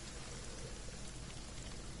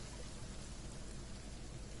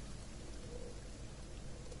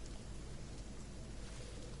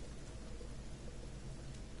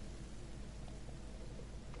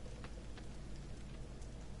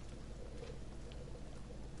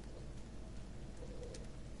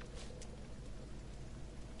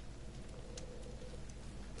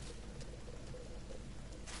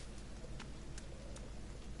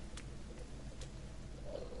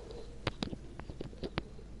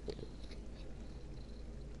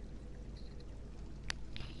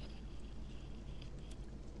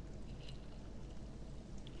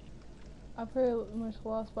 I pretty much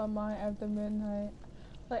lost my mind after midnight.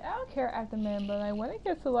 Like, I don't care after midnight, but like when it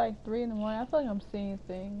gets to like 3 in the morning, I feel like I'm seeing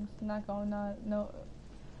things. Not gonna not no.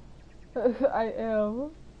 I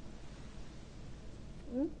am.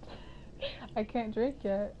 I can't drink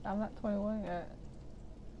yet. I'm not 21 yet.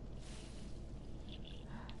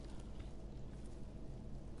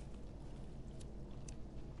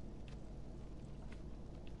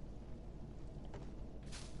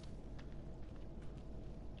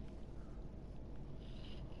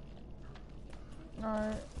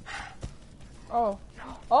 Alright. Oh.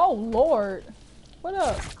 Oh, Lord. What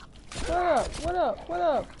up? What up? What up? What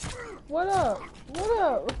up? What up? What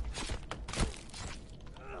up?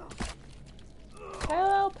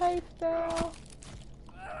 Hello, Pastel.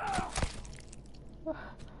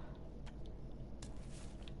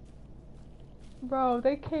 Bro,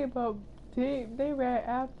 they came up deep. They ran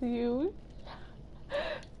after you.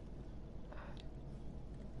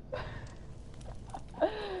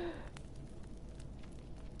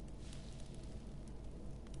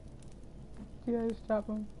 You gotta stop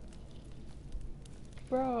them.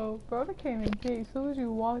 Bro, they came in deep as soon as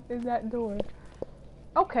you walked in that door.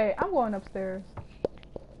 Okay, I'm going upstairs.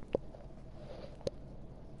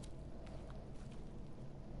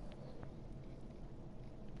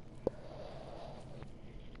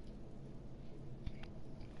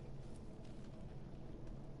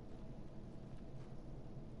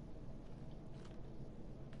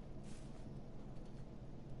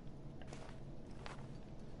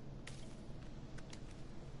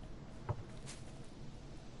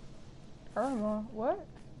 Irma, what?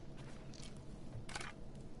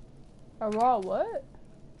 A raw what?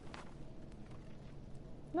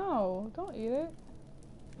 No, don't eat it.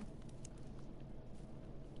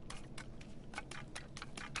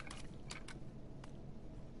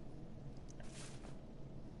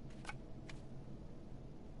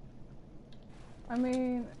 I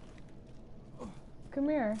mean, come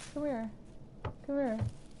here, come here, come here.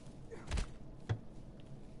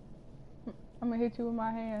 I'm gonna hit you with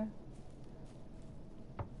my hand.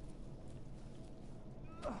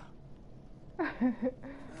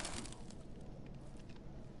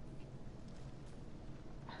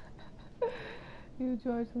 You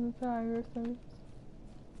joined from the tiger, so.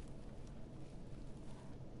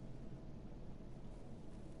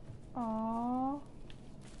 Aww.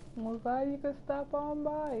 I'm glad you could stop on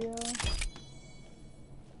by, yo.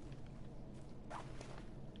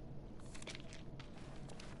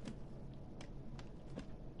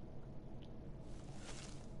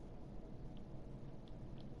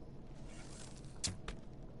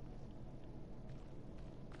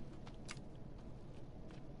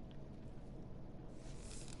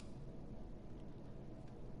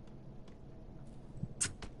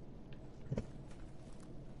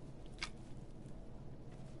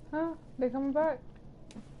 Huh? They coming back?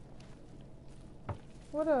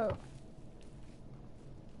 What up?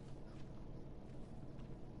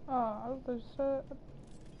 Oh, I was just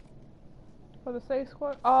for the safe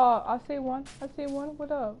squad. Oh, I see one. I see one.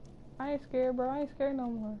 What up? I ain't scared, bro. I ain't scared no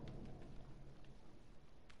more.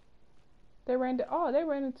 They ran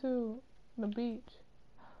into the beach.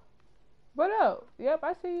 What up? Yep,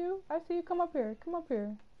 I see you. I see you. Come up here. Come up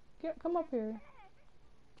here. Come up here.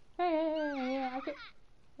 Hey,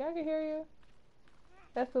 I can hear you.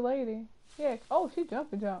 That's the lady. Yeah. Oh, she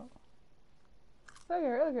jumped. Look at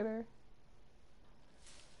her. Look at her.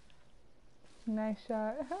 Nice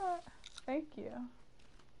shot. Thank you.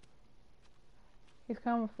 He's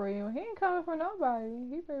coming for you. He ain't coming for nobody.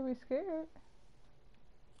 He better be scared.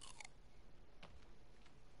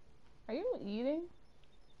 Are you eating?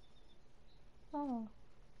 Oh.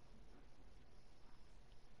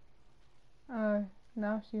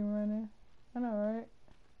 Now she running. I know, right?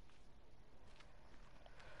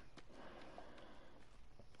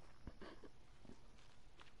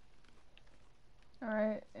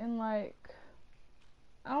 Alright, and like,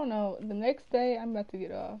 I don't know, the next day I'm about to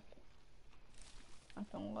get off. I'm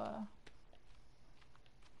not gonna lie.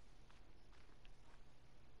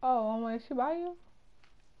 Oh, I'm like, she buy you?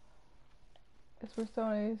 It's for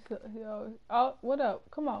Sony. Oh, what up?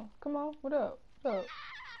 Come on, what up? What up?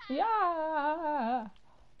 Yeah!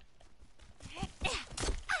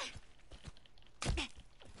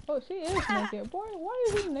 Oh, she is naked. Boy, why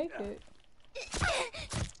is he naked?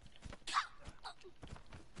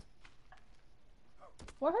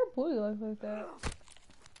 Why her booty look like that?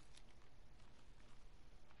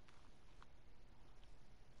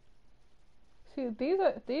 See, these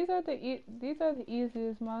are the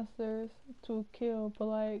easiest monsters to kill, but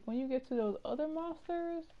like when you get to those other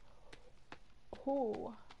monsters,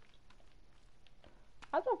 who?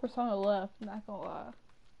 I thought Persona left. Not gonna lie,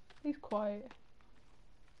 he's quiet.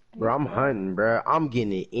 Bro, I'm hunting, bro. I'm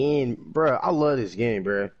getting it in, bro. I love this game,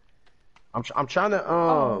 bro. I'm trying to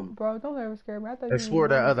Oh, bro, don't ever scare me. I thought you explore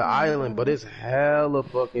that wanted other somebody island, but gun. it's hella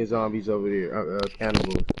fucking zombies over there,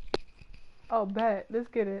 cannibals. Oh, bet. Let's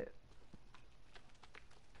get it.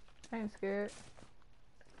 I ain't scared.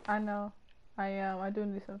 I know. I am. I do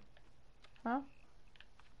need some. Huh?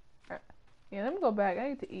 Alright. Yeah, let me go back. I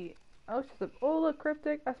need to eat. Oh, she's like, oh, look,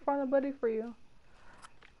 Cryptic. I spawned a buddy for you.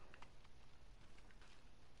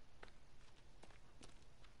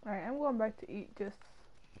 Alright, I'm going back to eat just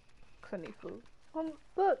because I need food.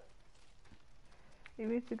 Look. You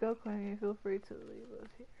need to go, Quinn. Feel free to leave us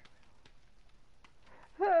here.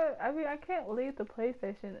 I mean, I can't leave the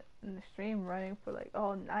PlayStation and the stream running for like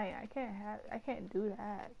all night. I can't do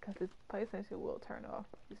that because the PlayStation will turn off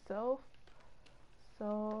by itself.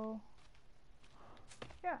 So,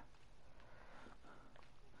 yeah.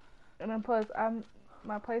 And then plus,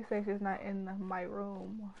 my PlayStation is not in my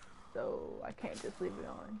room, so I can't just leave it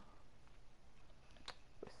on.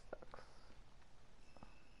 Which sucks.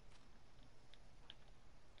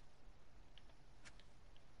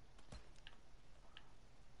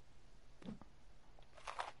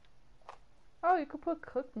 Oh, you could put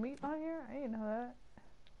cooked meat on here? I didn't know that.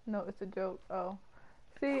 No, it's a joke. Oh.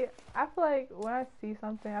 See, I feel like when I see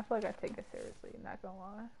something, I feel like I take it seriously, not gonna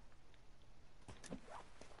lie.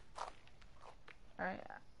 Alright,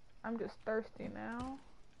 I'm just thirsty now.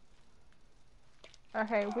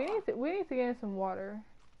 Okay, we need to get in some water.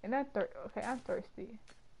 And okay, I'm thirsty.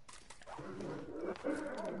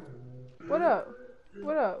 What up?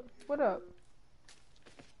 What up? What up?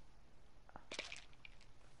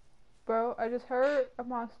 Bro, I just heard a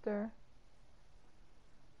monster.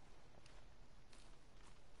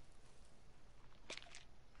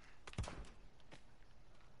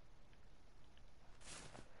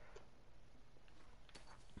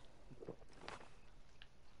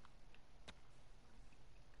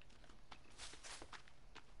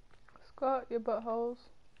 Scott, your buttholes.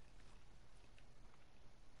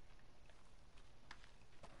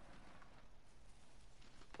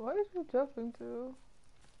 What is you jumping to?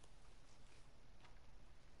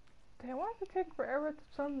 Damn, why does it take forever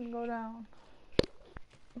for something to go down?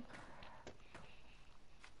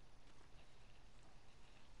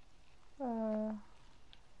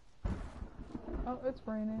 Oh, it's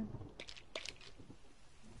raining.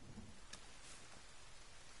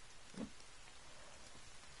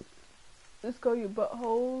 Let's go, you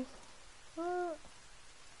buttholes. What?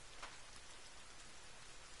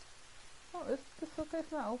 Oh, is this suitcase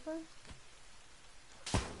not open?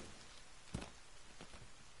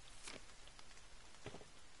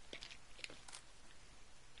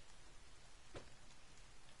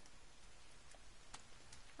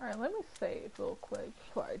 Alright, let me save real quick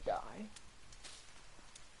before I die.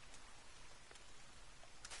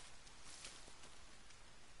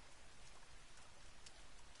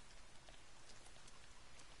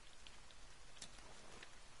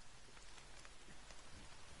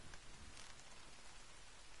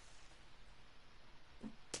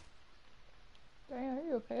 Dang, are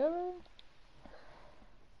you okay over there?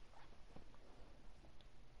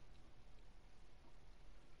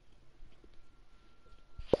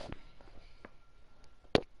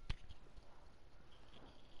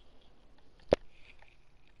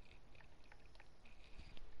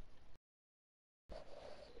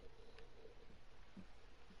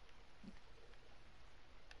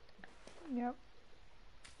 Yep.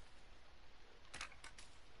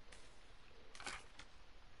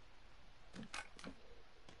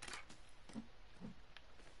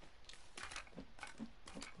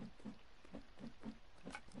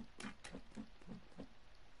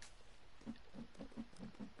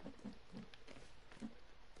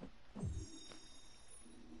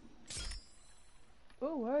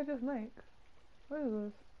 Ooh, what did I just make? What is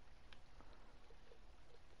this?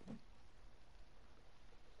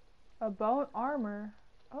 A bone armor.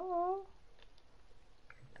 Oh.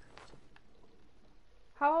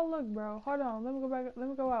 How I look, bro? Hold on, let me go back. Let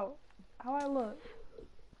me go out. How I look?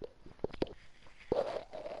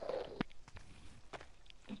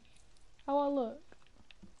 How I look?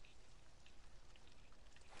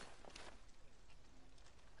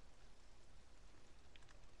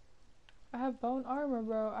 I have bone armor,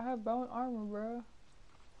 bro. I have bone armor, bro.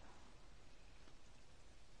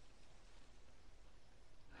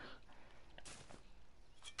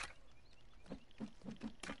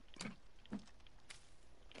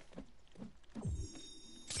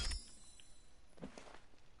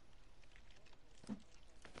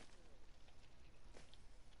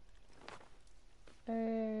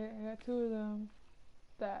 Hey, I got two of them.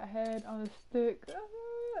 That head on a stick.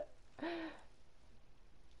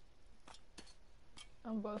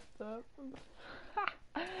 I'm bust up.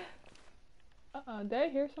 Did I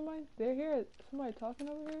hear somebody? Did I hear somebody talking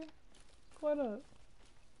over here? What up?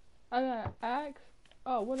 I got an axe.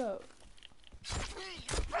 Oh, what up?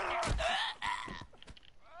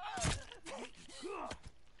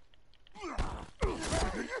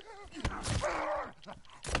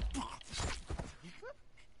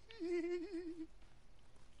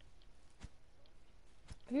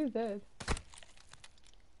 He's dead.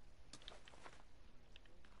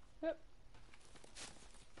 Yep.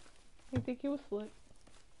 He think he was slick.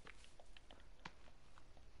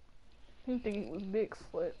 He think he was big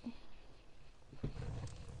slick.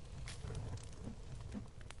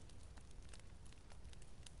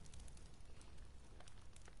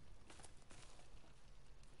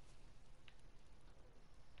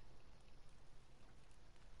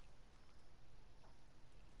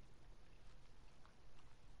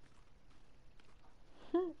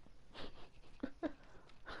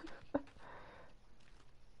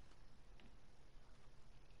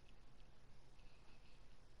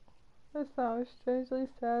 That sounds strangely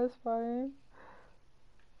satisfying.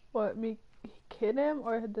 What, me kid him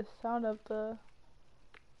or the sound of the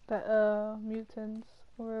mutants,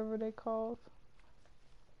 or whatever they called?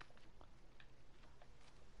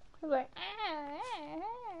 He's like,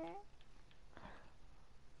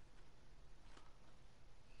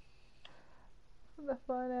 the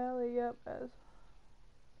finale, yep, as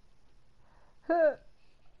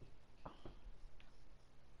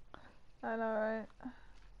I know, right?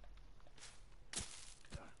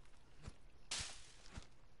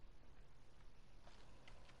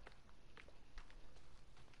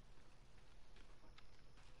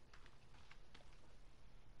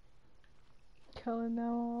 Killing them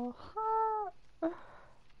all. I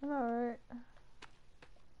know, right?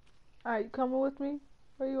 Alright, you coming with me?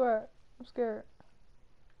 Where you at? I'm scared.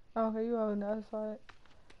 Oh, okay, you on the other side.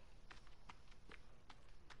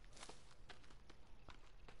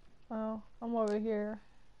 Oh, I'm over here.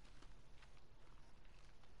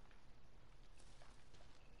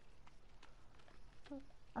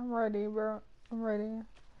 I'm ready, bro. I'm ready.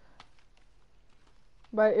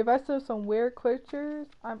 But if I see some weird creatures,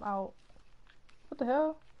 I'm out. What the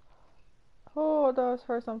hell? Oh, I thought I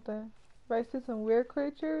heard something. If I see some weird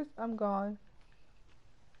creatures, I'm gone.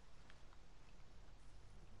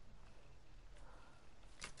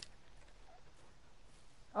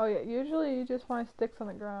 Oh yeah, usually you just find sticks on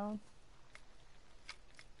the ground.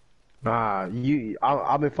 Nah,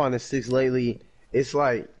 I've been finding sticks lately. It's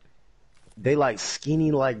like they like skinny,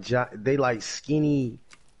 they like skinny,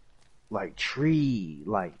 like tree,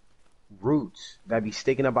 like roots that be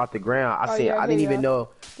sticking up out the ground. Oh yeah, I here didn't you even go. know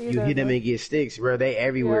These you are hit them the. and get sticks, bro. They Yeah, I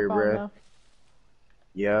everywhere, found bro. them.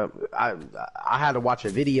 Yeah, I had to watch a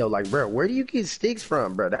video like, bro, where do you get sticks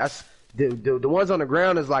from, bro? That's the ones on the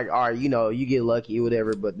ground is like, all right, you get lucky or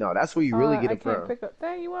whatever, but no, that's where you really get I it can't from. pick up.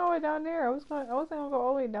 Dang, you went all the way down there. I wasn't gonna go all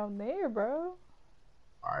the way down there, bro.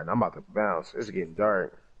 All right, I'm about to bounce. It's getting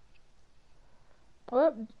dark.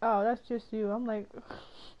 What? Oh, that's just you. I'm like,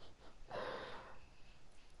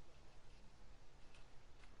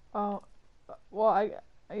 oh, well, I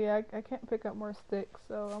can't pick up more sticks,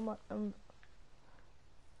 so I'm.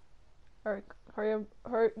 Alright,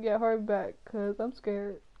 hurry back, cause I'm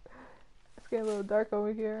scared. It's getting a little dark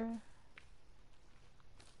over here.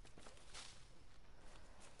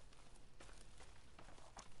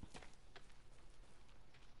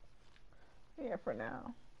 Yeah, for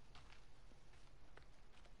now.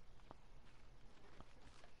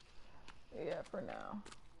 Yeah, for now.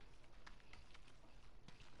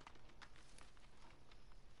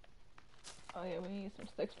 Oh yeah, we need some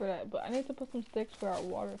sticks for that, but I need to put some sticks for our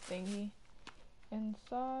water thingy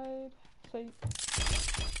inside. So.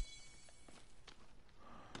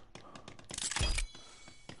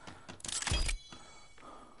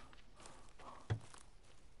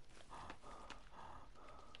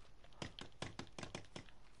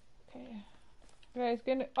 Okay. Guys,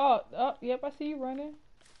 get it. Oh, yep, I see you running.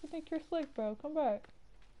 I think you're slick, bro. Come back.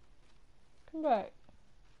 Come back.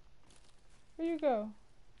 Where you go?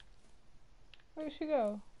 Where'd she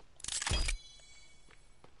go?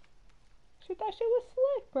 She thought she was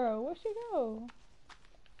slick, bro. Where'd she go?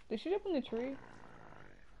 Did she jump in the tree?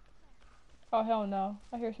 Oh, hell no.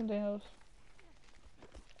 I hear something else.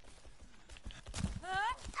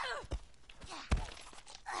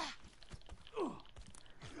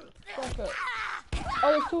 Back up.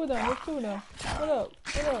 Oh, there's two of them. There's two of them. What up?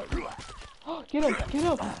 What up? Oh, get him! Get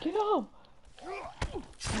him! Get him!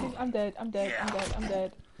 I'm dead. I'm dead. I'm dead. I'm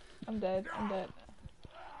dead. I'm dead. I'm dead.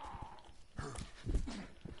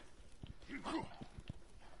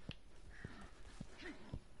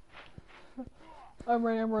 I'm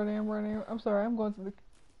running. I'm running. I'm running. I'm sorry. I'm going to the.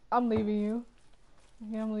 I'm leaving you.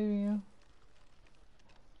 Yeah, I'm leaving you.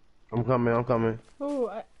 I'm coming. I'm coming. Ooh,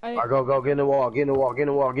 All right, go, get in the wall, get in the wall, get in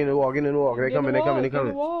the wall, get in the wall, get in the wall. They get in coming, the they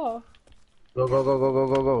coming, wall. they Get in the coming.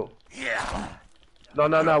 wall. Go. Yeah.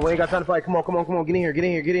 No, we ain't got time to fight. Come on. Get in here, get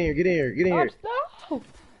in here. No!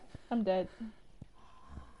 I'm dead.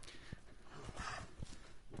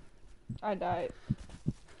 I died.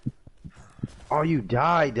 Oh, you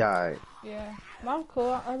died. Yeah. I'm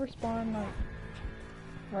cool. I respawn like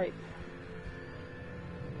right.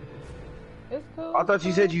 It's cool. I thought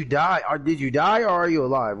you said you died. Or did you die or are you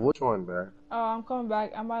alive? Which one, bro? Oh, I'm coming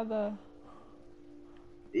back. I'm by the.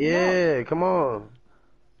 Yeah, No. come on.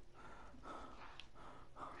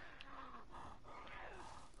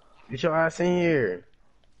 Get your ass in here.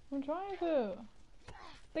 I'm trying to.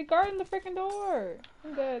 They guarding the freaking door.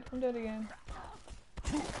 I'm dead. I'm dead again.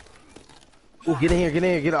 Ooh, get in here.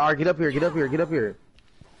 Get up here.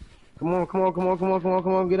 Come on.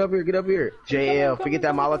 Get up here. JL, forget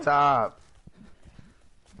that Molotov.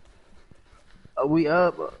 We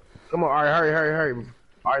up. Come on. All right, hurry.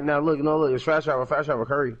 All right, now look. It's fast travel.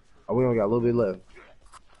 Hurry. Oh, we only got a little bit left.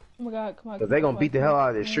 Oh my god, come on. Cause they gonna beat the hell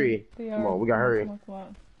out of this tree. Come on, we gotta hurry.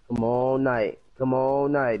 Come on, Knight.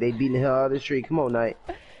 They beating the hell out of this tree. Come on, Knight.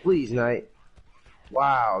 Please, Knight.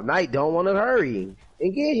 Wow, Knight don't want to hurry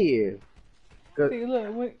and get here. See,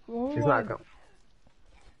 look, when It's not coming.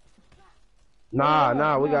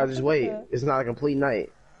 Nah, we gotta just wait. It's not a complete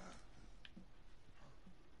night.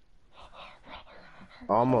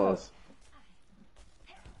 Almost.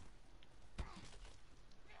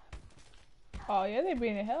 Oh yeah, they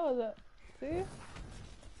beating the hell out of that. See?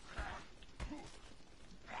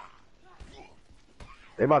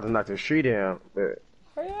 They about to knock the tree down, but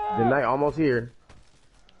the Knight almost here.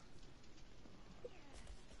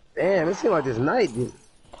 Damn, it seems like this Knight.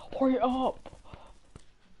 Hurry up!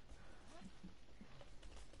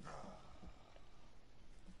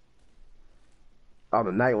 Oh,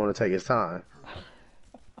 the Knight want to take his time.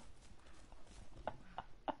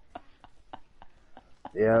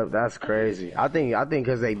 Yeah, that's crazy. I think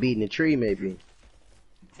because they beating the tree, maybe.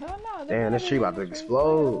 No. Damn, this tree about to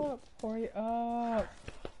explode. Hurry up,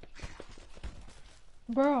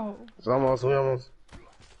 bro. We almost.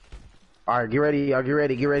 All right, get ready. Get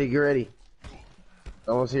ready. It's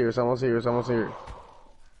almost here.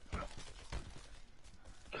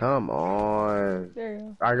 Come on. There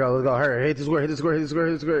you Alright, go, let's go. Hurry, hit the square, hit the square, hit the square,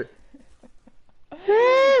 hit the square. go.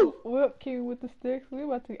 Woo! Whoop came with the sticks.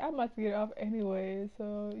 I'm about to get off anyway,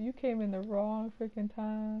 so you came in the wrong freaking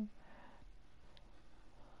time.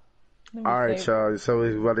 Let me Alright, save. y'all. So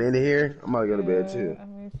we're about to end it here. I'm about to go to bed Yeah, too. I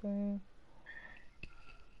mean, saying.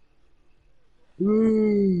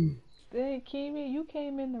 Woo! Dang, Kimi, you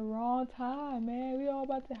came in the wrong time, man. We all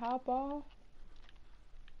about to hop off.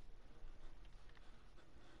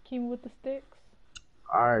 Kimi with the sticks.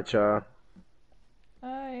 Alright, y'all.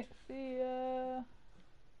 Alright, see ya.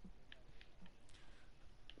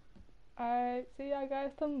 Alright, see y'all guys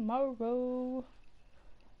tomorrow.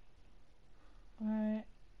 Alright.